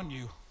working on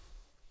you.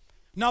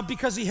 Not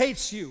because he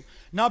hates you,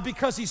 not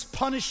because he's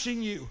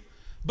punishing you,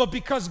 but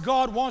because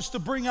God wants to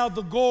bring out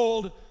the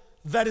gold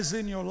that is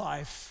in your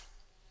life.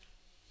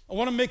 I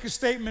want to make a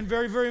statement,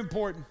 very, very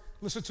important.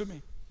 Listen to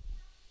me.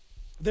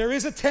 There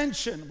is a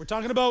tension. We're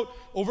talking about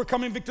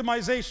overcoming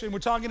victimization. We're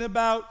talking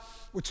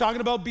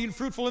about being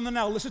fruitful in the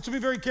now. Listen to me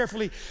very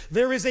carefully.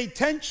 There is a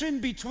tension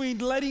between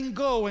letting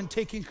go and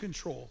taking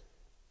control.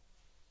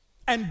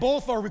 and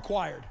both are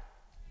required.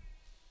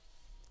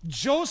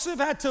 Joseph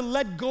had to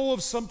let go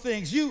of some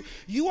things.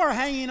 You are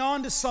hanging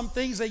on to some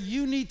things that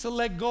you need to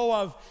let go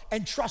of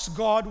and trust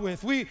God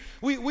with. We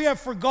have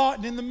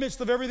forgotten in the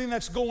midst of everything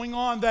that's going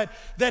on that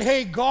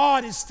hey,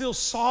 God is still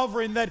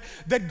sovereign,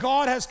 that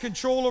God has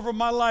control over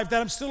my life,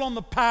 that I'm still on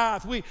the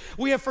path.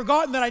 We have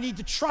forgotten that I need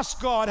to trust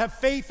God, have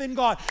faith in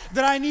God,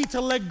 that I need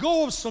to let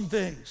go of some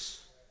things.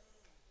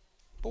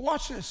 But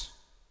watch this.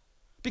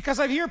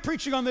 Because I hear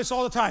preaching on this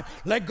all the time.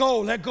 Let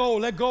go, let go,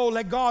 let go,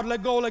 let God,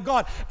 let go, let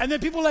God. And then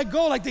people let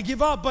go like they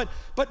give up, but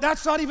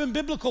that's not even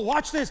biblical.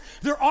 Watch this.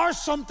 There are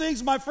some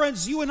things, my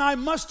friends, you and I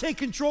must take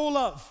control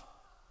of.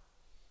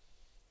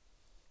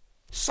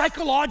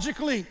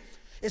 Psychologically,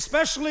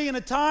 especially in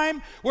a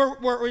time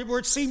where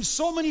it seems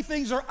so many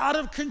things are out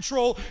of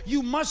control,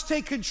 you must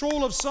take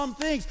control of some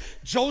things.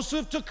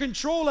 Joseph took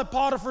control at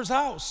Potiphar's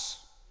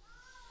house.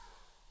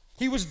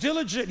 He was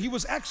diligent, he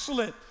was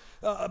excellent.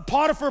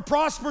 Potiphar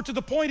prospered to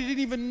the point he didn't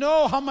even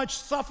know how much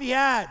stuff he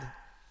had.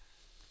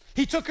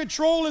 He took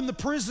control in the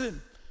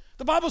prison.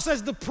 The Bible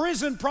says the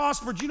prison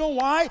prospered. You know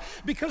why?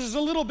 Because there's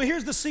a little bit,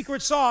 here's the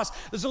secret sauce.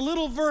 There's a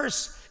little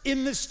verse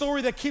in this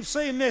story that keeps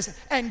saying this,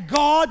 and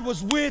God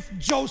was with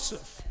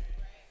Joseph.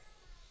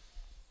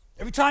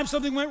 Every time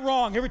something went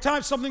wrong, every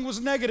time something was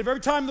negative, every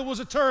time there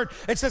was a turn,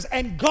 it says,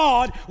 and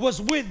God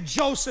was with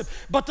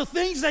Joseph. But the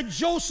things that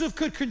Joseph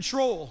could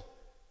control,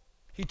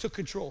 he took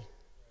control.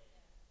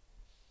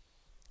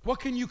 What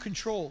can you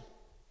control?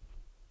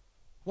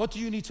 What do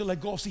you need to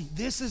let go of? See,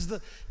 this is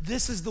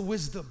the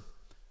wisdom.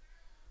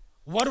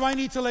 What do I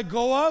need to let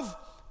go of?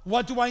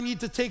 What do I need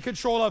to take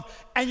control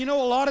of? And you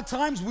know, a lot of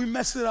times we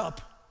mess it up.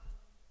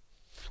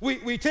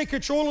 We take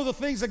control of the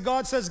things that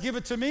God says, give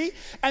it to me,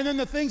 and then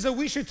the things that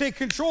we should take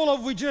control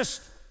of, we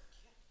just...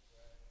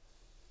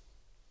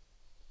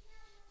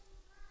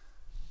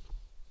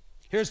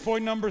 Here's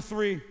point number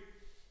 3.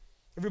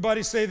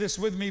 Everybody say this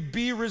with me.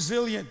 Be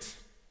resilient.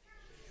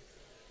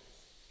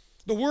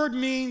 The word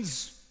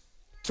means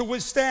to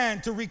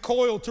withstand, to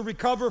recoil, to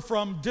recover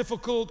from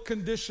difficult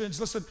conditions.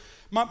 Listen,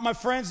 my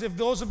friends, if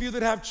those of you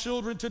that have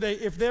children today,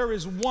 if there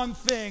is one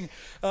thing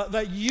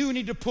that you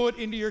need to put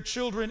into your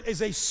children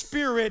is a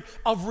spirit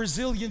of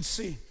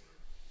resiliency.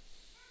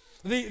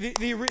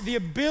 The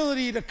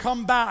ability to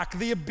come back,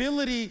 the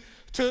ability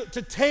to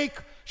take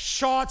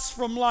shots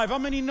from life. How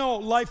many know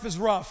life is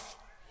rough?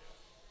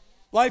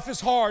 Life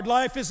is hard,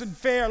 life isn't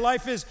fair,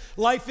 life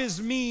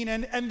is mean,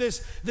 and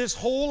this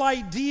whole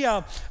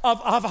idea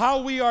of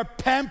how we are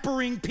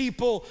pampering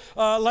people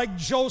like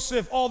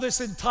Joseph, all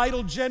this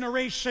entitled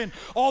generation,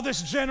 all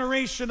this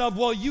generation of,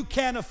 well, you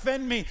can't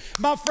offend me.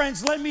 My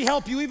friends, let me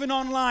help you even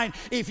online.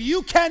 If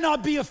you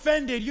cannot be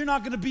offended, you're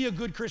not going to be a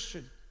good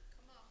Christian.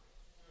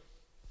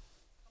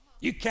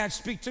 You can't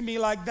speak to me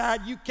like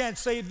that. You can't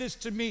say this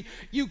to me.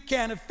 You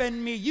can't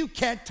offend me. You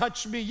can't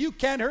touch me. You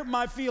can't hurt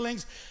my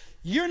feelings.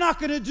 You're not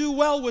going to do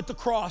well with the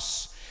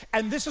cross.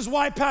 And this is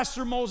why,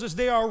 Pastor Moses,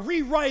 they are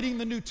rewriting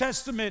the New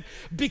Testament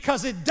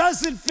because it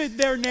doesn't fit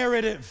their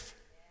narrative.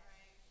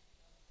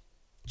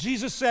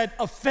 Jesus said,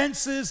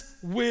 offenses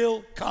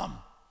will come.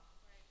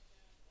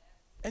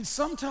 And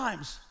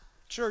sometimes,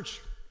 church,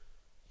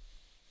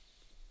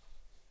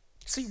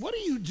 see, what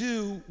do you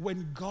do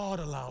when God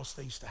allows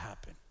things to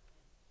happen?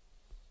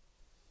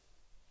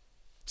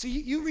 See,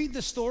 you read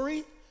the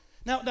story.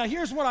 Now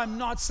here's what I'm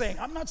not saying.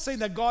 I'm not saying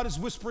that God is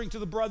whispering to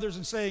the brothers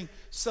and saying,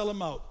 sell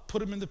them out, put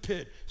them in the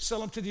pit, sell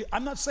them to the...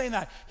 I'm not saying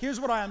that.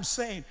 Here's what I am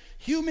saying.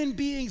 Human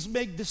beings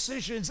make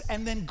decisions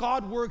and then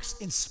God works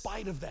in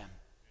spite of them.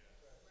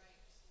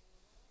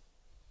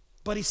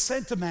 But he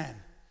sent a man.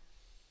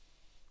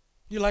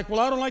 You're like, well,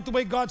 I don't like the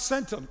way God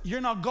sent him.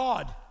 You're not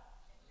God.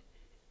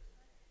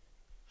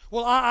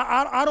 Well,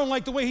 I don't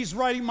like the way he's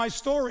writing my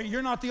story.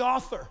 You're not the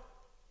author.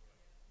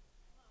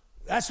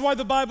 That's why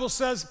the Bible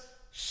says,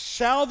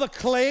 shall the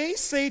clay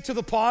say to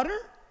the potter?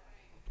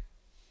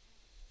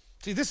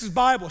 See, this is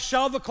Bible.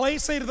 Shall the clay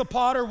say to the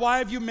potter, why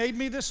have you made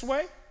me this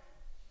way?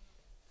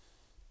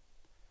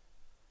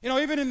 You know,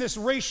 even in this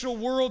racial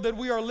world that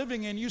we are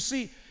living in,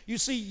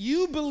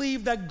 you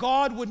believe that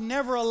God would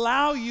never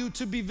allow you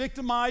to be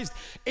victimized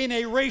in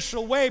a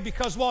racial way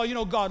because, well, you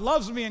know, God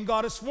loves me and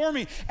God is for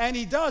me, and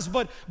he does.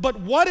 But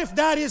what if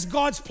that is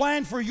God's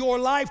plan for your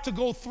life, to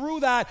go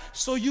through that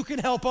so you can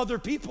help other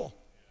people?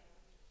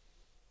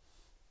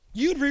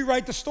 You'd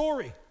rewrite the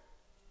story.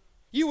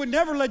 You would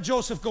never let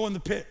Joseph go in the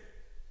pit.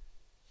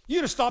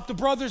 You'd have stopped the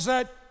brothers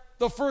at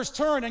the first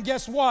turn, and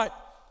guess what?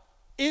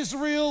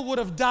 Israel would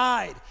have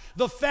died.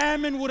 The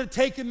famine would have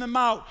taken them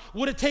out,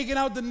 would have taken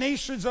out the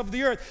nations of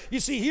the earth. You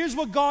see, here's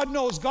what God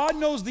knows. God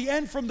knows the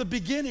end from the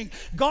beginning.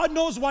 God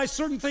knows why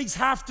certain things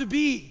have to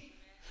be.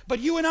 But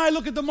you and I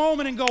look at the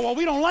moment and go, well,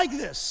 we don't like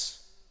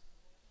this.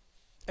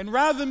 And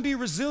rather than be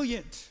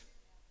resilient,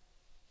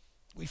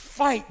 we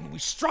fight and we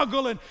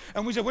struggle and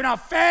we say, we're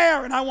not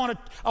fair, and I want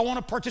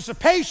a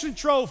participation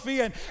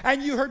trophy,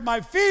 and you hurt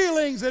my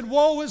feelings, and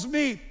woe is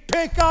me.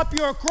 Pick up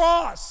your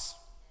cross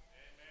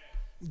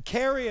and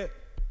carry it.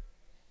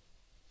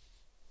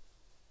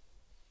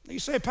 You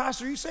say,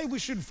 Pastor, you say we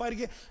shouldn't fight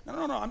against. No.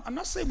 I'm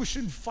not saying we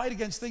shouldn't fight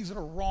against things that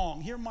are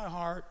wrong. Hear my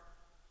heart.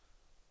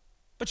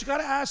 But you got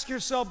to ask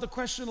yourself the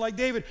question like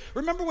David.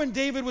 Remember when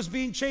David was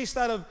being chased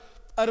out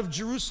of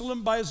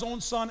Jerusalem by his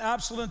own son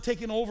Absalom,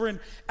 taking over, and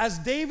as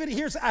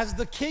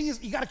the king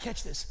is, you got to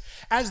catch this.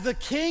 As the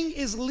king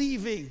is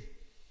leaving,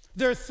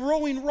 they're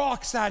throwing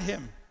rocks at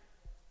him.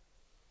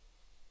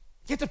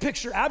 Get the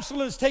picture.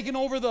 Absalom is taking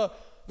over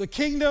the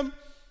kingdom.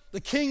 The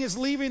king is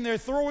leaving, they're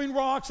throwing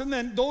rocks, and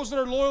then those that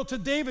are loyal to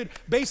David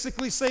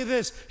basically say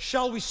this,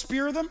 shall we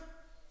spear them?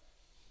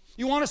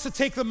 You want us to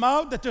take them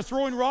out, that they're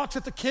throwing rocks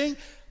at the king?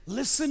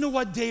 Listen to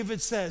what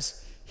David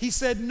says. He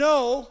said,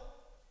 no,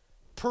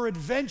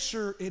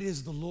 peradventure it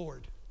is the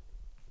Lord.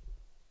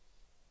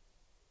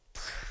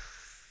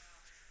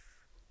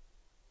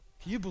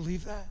 Can you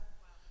believe that?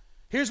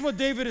 Here's what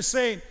David is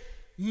saying.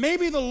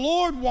 Maybe the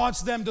Lord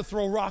wants them to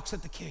throw rocks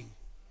at the king.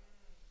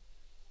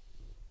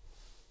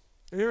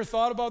 Have you ever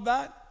thought about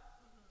that?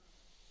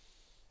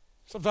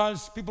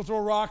 Sometimes people throw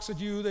rocks at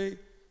you, they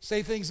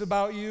say things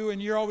about you,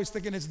 and you're always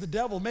thinking it's the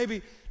devil.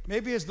 Maybe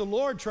it's the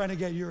Lord trying to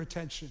get your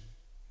attention.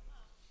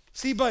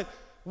 See, but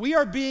we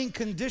are being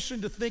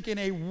conditioned to think in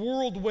a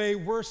world way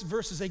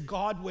versus a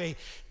God way.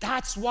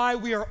 That's why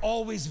we are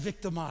always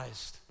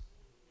victimized.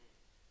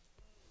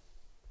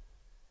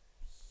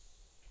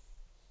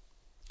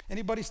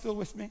 Anybody still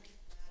with me?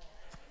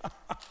 I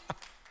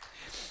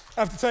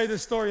have to tell you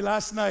this story.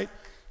 Last night,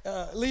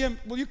 Liam,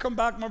 will you come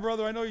back, my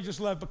brother? I know you just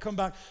left, but come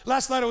back.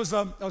 Last night I was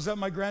at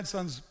my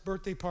grandson's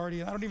birthday party,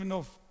 and I don't even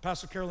know if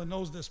Pastor Carolyn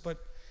knows this, but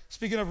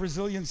speaking of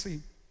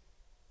resiliency,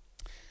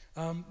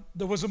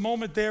 there was a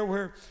moment there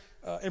where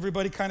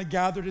everybody kind of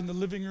gathered in the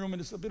living room,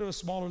 and it's a bit of a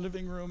smaller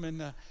living room,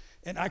 and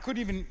I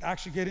couldn't even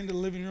actually get into the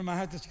living room. I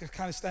had to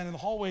kind of stand in the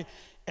hallway,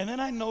 and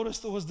then I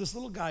noticed there was this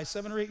little guy,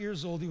 7 or 8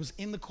 years old. He was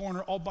in the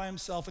corner all by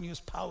himself, and he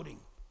was pouting.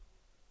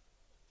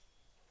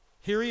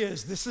 Here he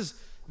is. This is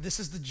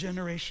the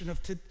generation of,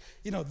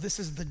 this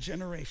is the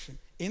generation.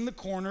 In the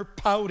corner,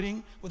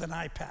 pouting with an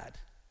iPad.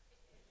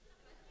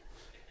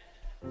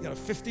 You got a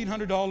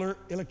 $1,500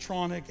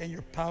 electronic and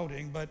you're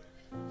pouting, but,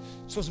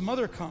 so his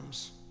mother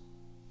comes.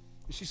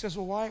 And she says,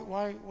 well,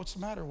 why, what's the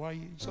matter?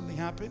 Something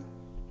happened?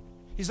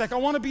 He's like, I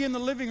want to be in the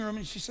living room.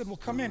 And she said, well,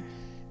 come in.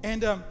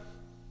 And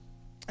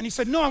he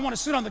said, no, I want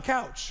to sit on the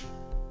couch.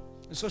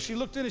 And so she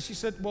looked in and she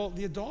said, well,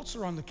 the adults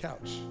are on the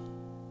couch.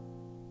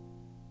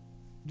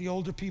 The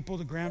older people,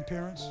 the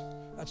grandparents.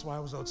 That's why I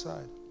was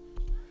outside.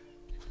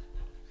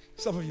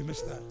 Some of you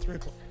missed that, 3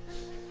 o'clock.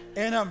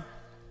 And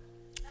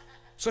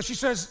so she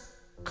says,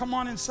 come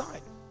on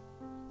inside.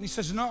 And he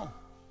says, no.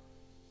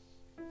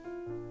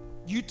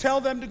 You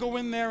tell them to go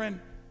in there and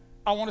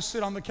I want to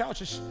sit on the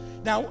couch.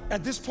 Now,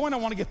 at this point, I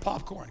want to get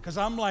popcorn because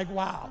I'm like,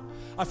 wow.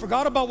 I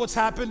forgot about what's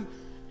happened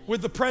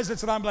with the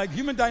presents, and I'm like,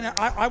 human dynamic,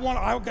 I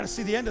got to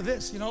see the end of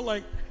this,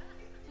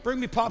 bring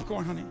me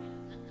popcorn, honey.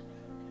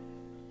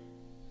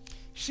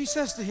 She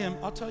says to him,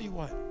 I'll tell you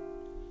what,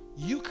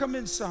 you come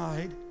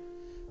inside,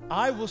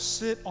 I will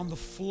sit on the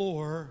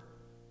floor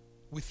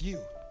with you.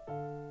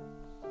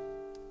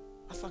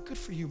 I thought, good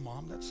for you,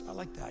 Mom. I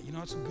like that.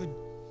 It's a good.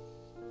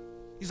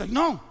 He's like,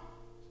 no.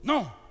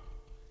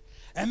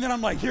 And then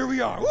I'm like, here we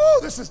are.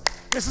 Woo, this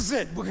is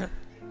it. We're gonna.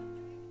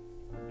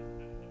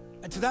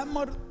 And to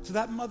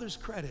that mother's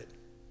credit,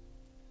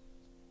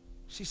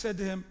 she said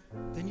to him,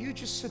 then you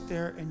just sit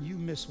there and you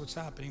miss what's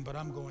happening, but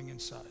I'm going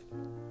inside.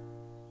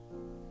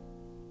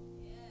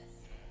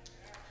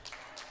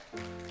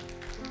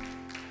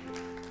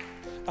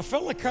 I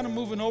felt like kind of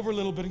moving over a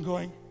little bit and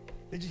going,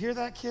 did you hear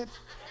that, kid?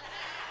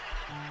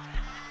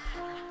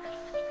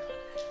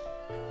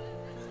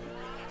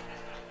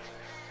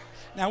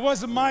 Now, it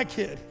wasn't my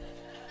kid.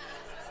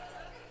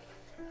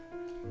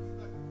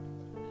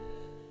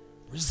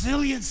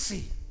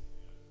 Resiliency.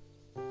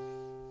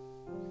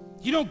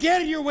 You don't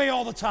get it your way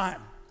all the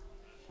time.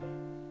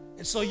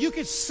 And so you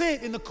could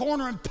sit in the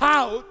corner and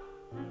pout.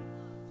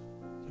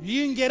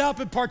 You can get up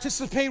and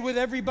participate with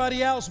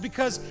everybody else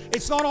because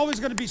it's not always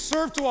going to be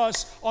served to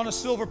us on a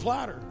silver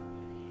platter.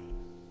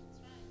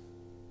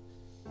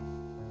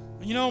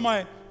 And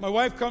my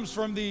wife comes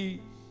from the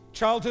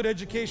childhood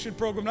education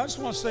program. And I just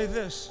want to say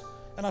this,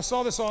 and I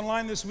saw this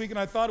online this week and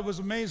I thought it was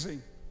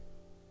amazing.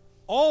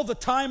 All the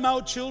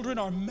timeout children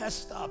are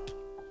messed up.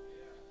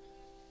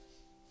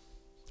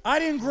 I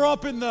didn't grow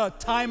up in the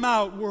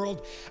timeout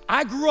world.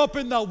 I grew up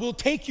in the we'll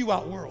take you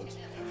out world.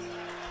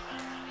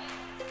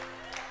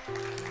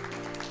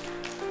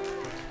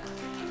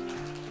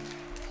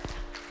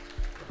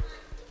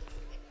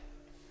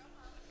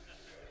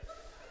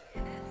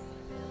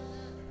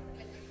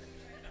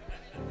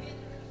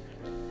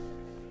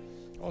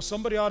 Oh,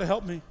 somebody ought to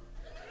help me.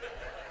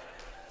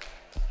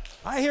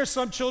 I hear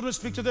some children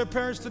speak to their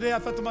parents today. I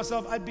thought to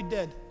myself, I'd be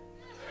dead.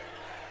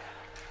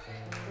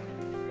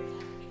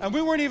 And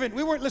we weren't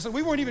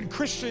even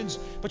Christians,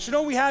 but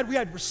we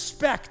had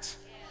respect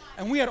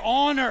and we had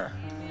honor.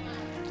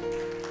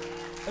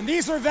 And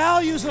these are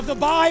values of the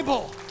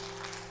Bible.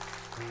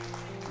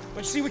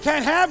 But see, we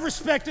can't have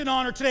respect and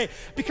honor today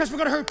because we're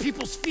going to hurt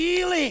people's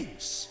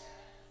feelings.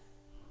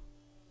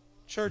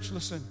 Church,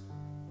 listen.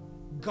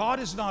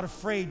 God is not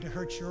afraid to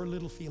hurt your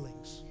little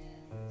feelings.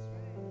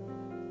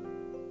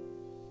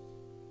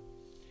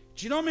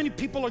 Do you know how many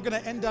people are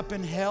going to end up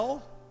in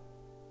hell?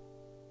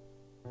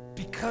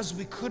 Because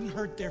we couldn't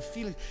hurt their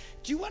feelings.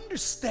 Do you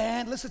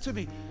understand? Listen to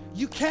me.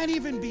 You can't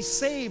even be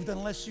saved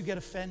unless you get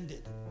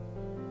offended.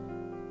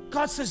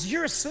 God says,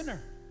 you're a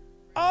sinner.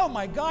 Oh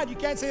my God, you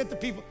can't say that to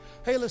people.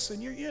 Hey,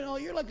 listen,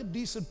 you're like a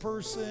decent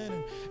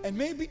person, and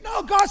maybe,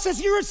 no, God says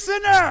you're a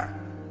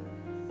sinner.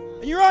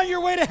 And you're on your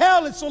way to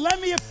hell, and so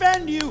let me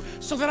offend you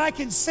so that I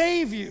can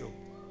save you.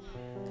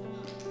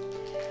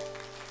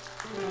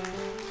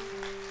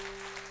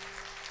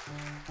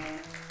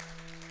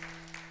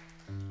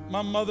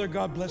 My mother,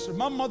 God bless her,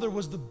 my mother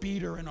was the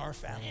beater in our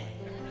family.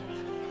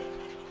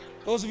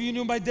 Those of you who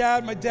knew my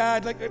dad,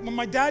 like when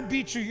my dad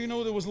beat you,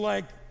 it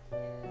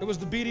was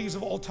the beatings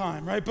of all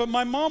time, right? But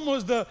my mom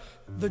was the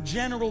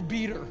general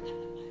beater.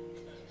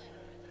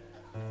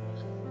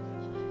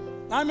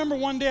 I remember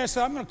one day I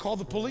said, I'm going to call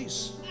the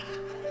police.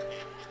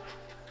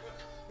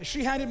 And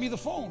she handed me the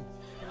phone.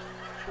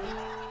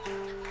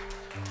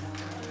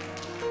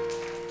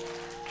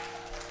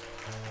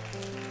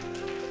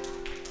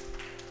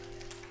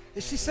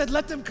 And she said,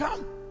 let them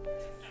come.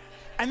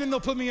 And then they'll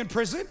put me in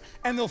prison,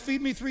 and they'll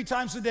feed me 3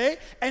 times a day,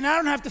 and I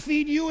don't have to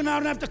feed you, and I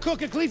don't have to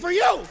cook and clean for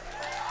you.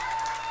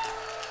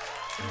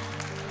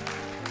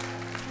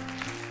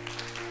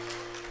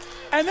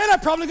 And then I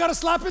probably got a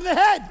slap in the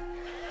head.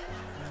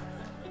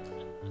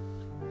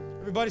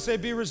 Everybody say,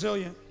 be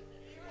resilient.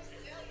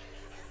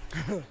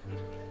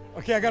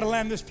 Okay, I got to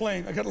land this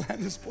plane.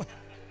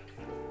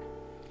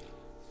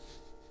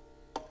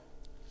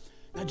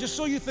 Now, just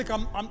so you think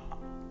I'm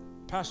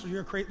Pastor,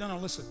 you're crazy. No,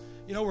 listen.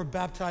 We're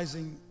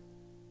baptizing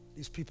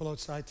these people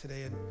outside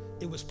today, and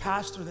it was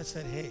Pastor that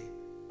said, hey,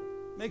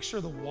 make sure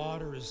the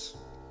water is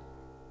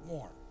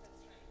warm.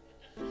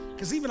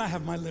 Because even I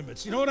have my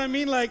limits. You know what I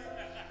mean? Like,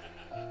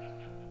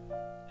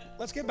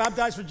 let's get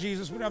baptized for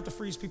Jesus. We don't have to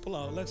freeze people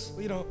out. Let's,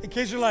 in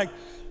case you're like,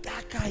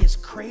 that guy is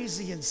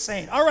crazy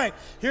insane. All right,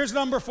 here's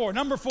number 4.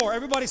 Number 4,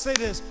 everybody say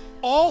this.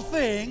 All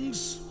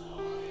things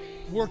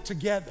work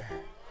together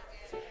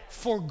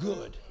for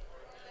good.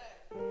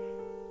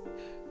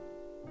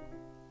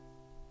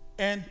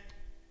 And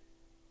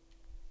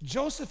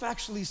Joseph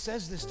actually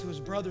says this to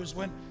his brothers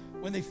when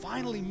they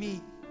finally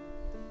meet.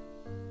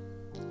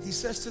 He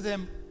says to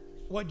them,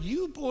 what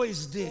you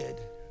boys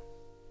did,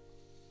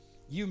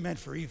 you meant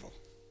for evil.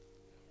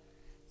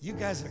 You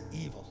guys are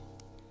evil.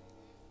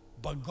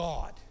 But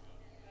God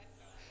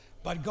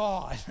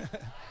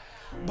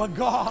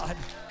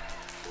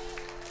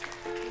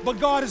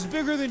is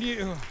bigger than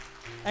you.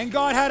 And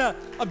God had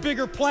a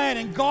bigger plan.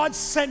 And God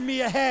sent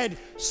me ahead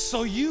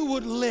so you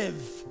would live.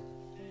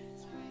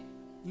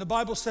 And the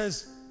Bible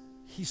says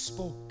he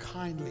spoke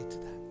kindly to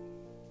them.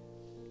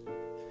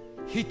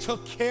 He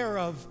took care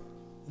of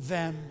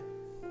them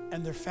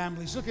and their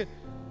families. Look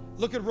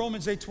at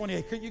Romans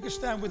 8:28. You can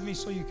stand with me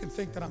so you can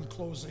think that I'm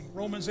closing.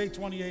 Romans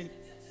 8:28.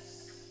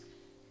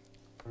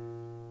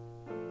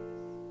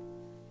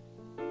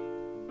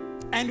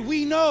 And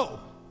we know,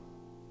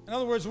 in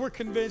other words, we're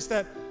convinced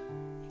that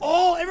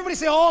everybody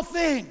say all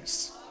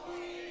things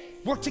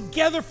work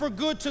together for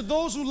good to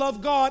those who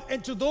love God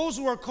and to those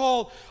who are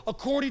called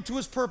according to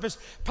his purpose.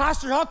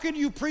 Pastor, how can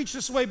you preach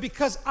this way?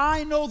 Because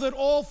I know that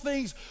all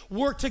things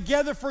work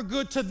together for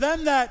good to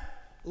them that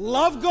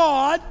love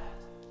God.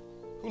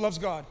 Who loves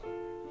God?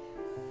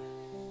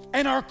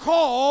 And are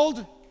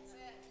called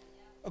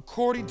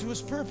according to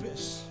his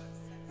purpose.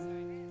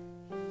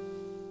 You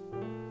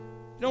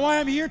know why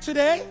I'm here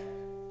today?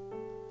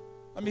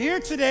 I'm here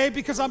today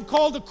because I'm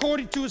called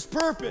according to his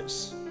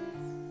purpose.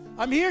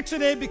 I'm here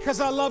today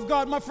because I love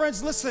God. My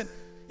friends, listen,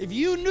 if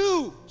you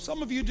knew,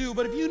 some of you do,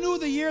 but if you knew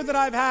the year that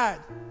I've had,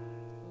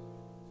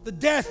 the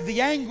death,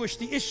 the anguish,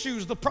 the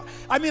issues,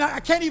 I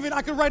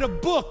could write a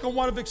book on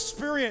what I've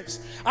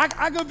experienced.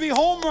 I could be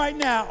home right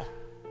now,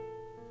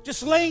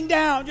 just laying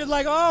down, just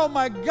like, oh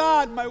my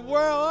God, my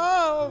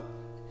world,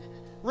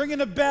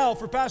 ringing a bell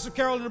for Pastor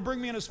Carolyn to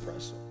bring me an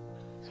espresso.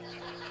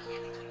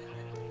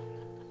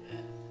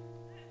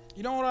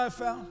 You know what I have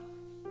found?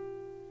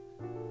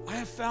 I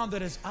have found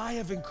that as I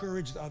have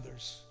encouraged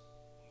others,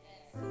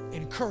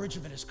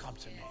 encouragement has come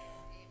to me.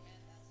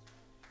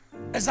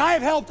 As I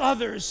have helped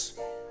others,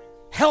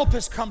 help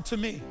has come to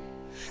me.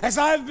 As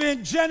I have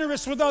been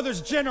generous with others,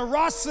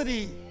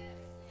 generosity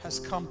has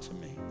come to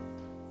me.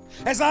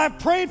 As I have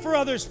prayed for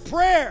others,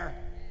 prayer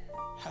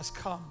has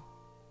come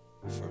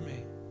for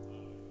me.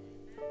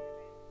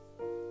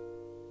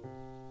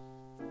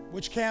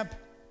 Which camp?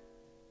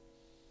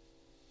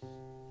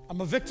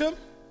 I'm a victim.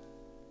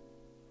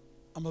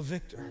 I'm a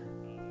victor.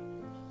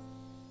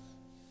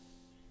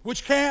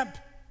 Which camp?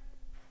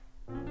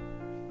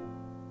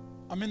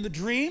 I'm in the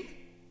dream.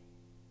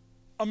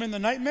 I'm in the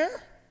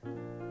nightmare.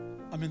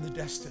 I'm in the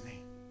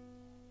destiny.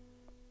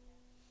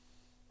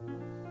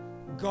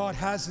 God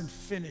hasn't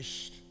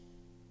finished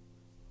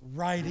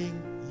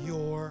writing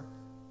your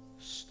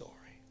story.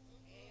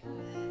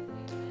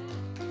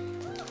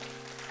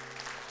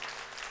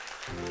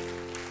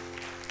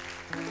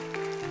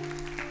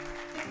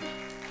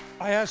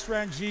 I asked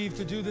Ranjiv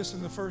to do this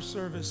in the first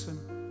service, and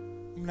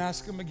I'm going to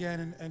ask him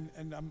again,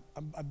 and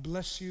I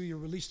bless you. You're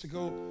released to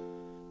go.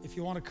 If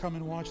you want to come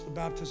and watch the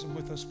baptism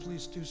with us,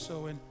 please do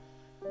so.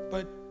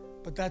 But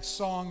that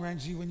song,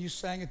 Ranjiv, when you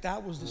sang it,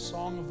 that was the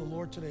song of the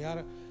Lord today.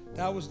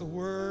 That was the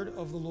word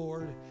of the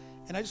Lord.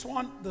 And I just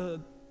want the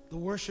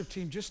worship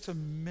team just to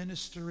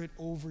minister it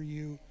over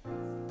you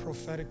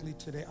prophetically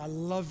today. I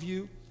love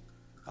you.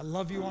 I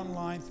love you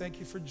online. Thank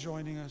you for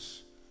joining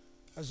us.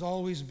 As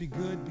always, be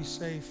good, be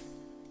safe,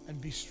 and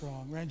be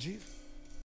strong. Ranjiv?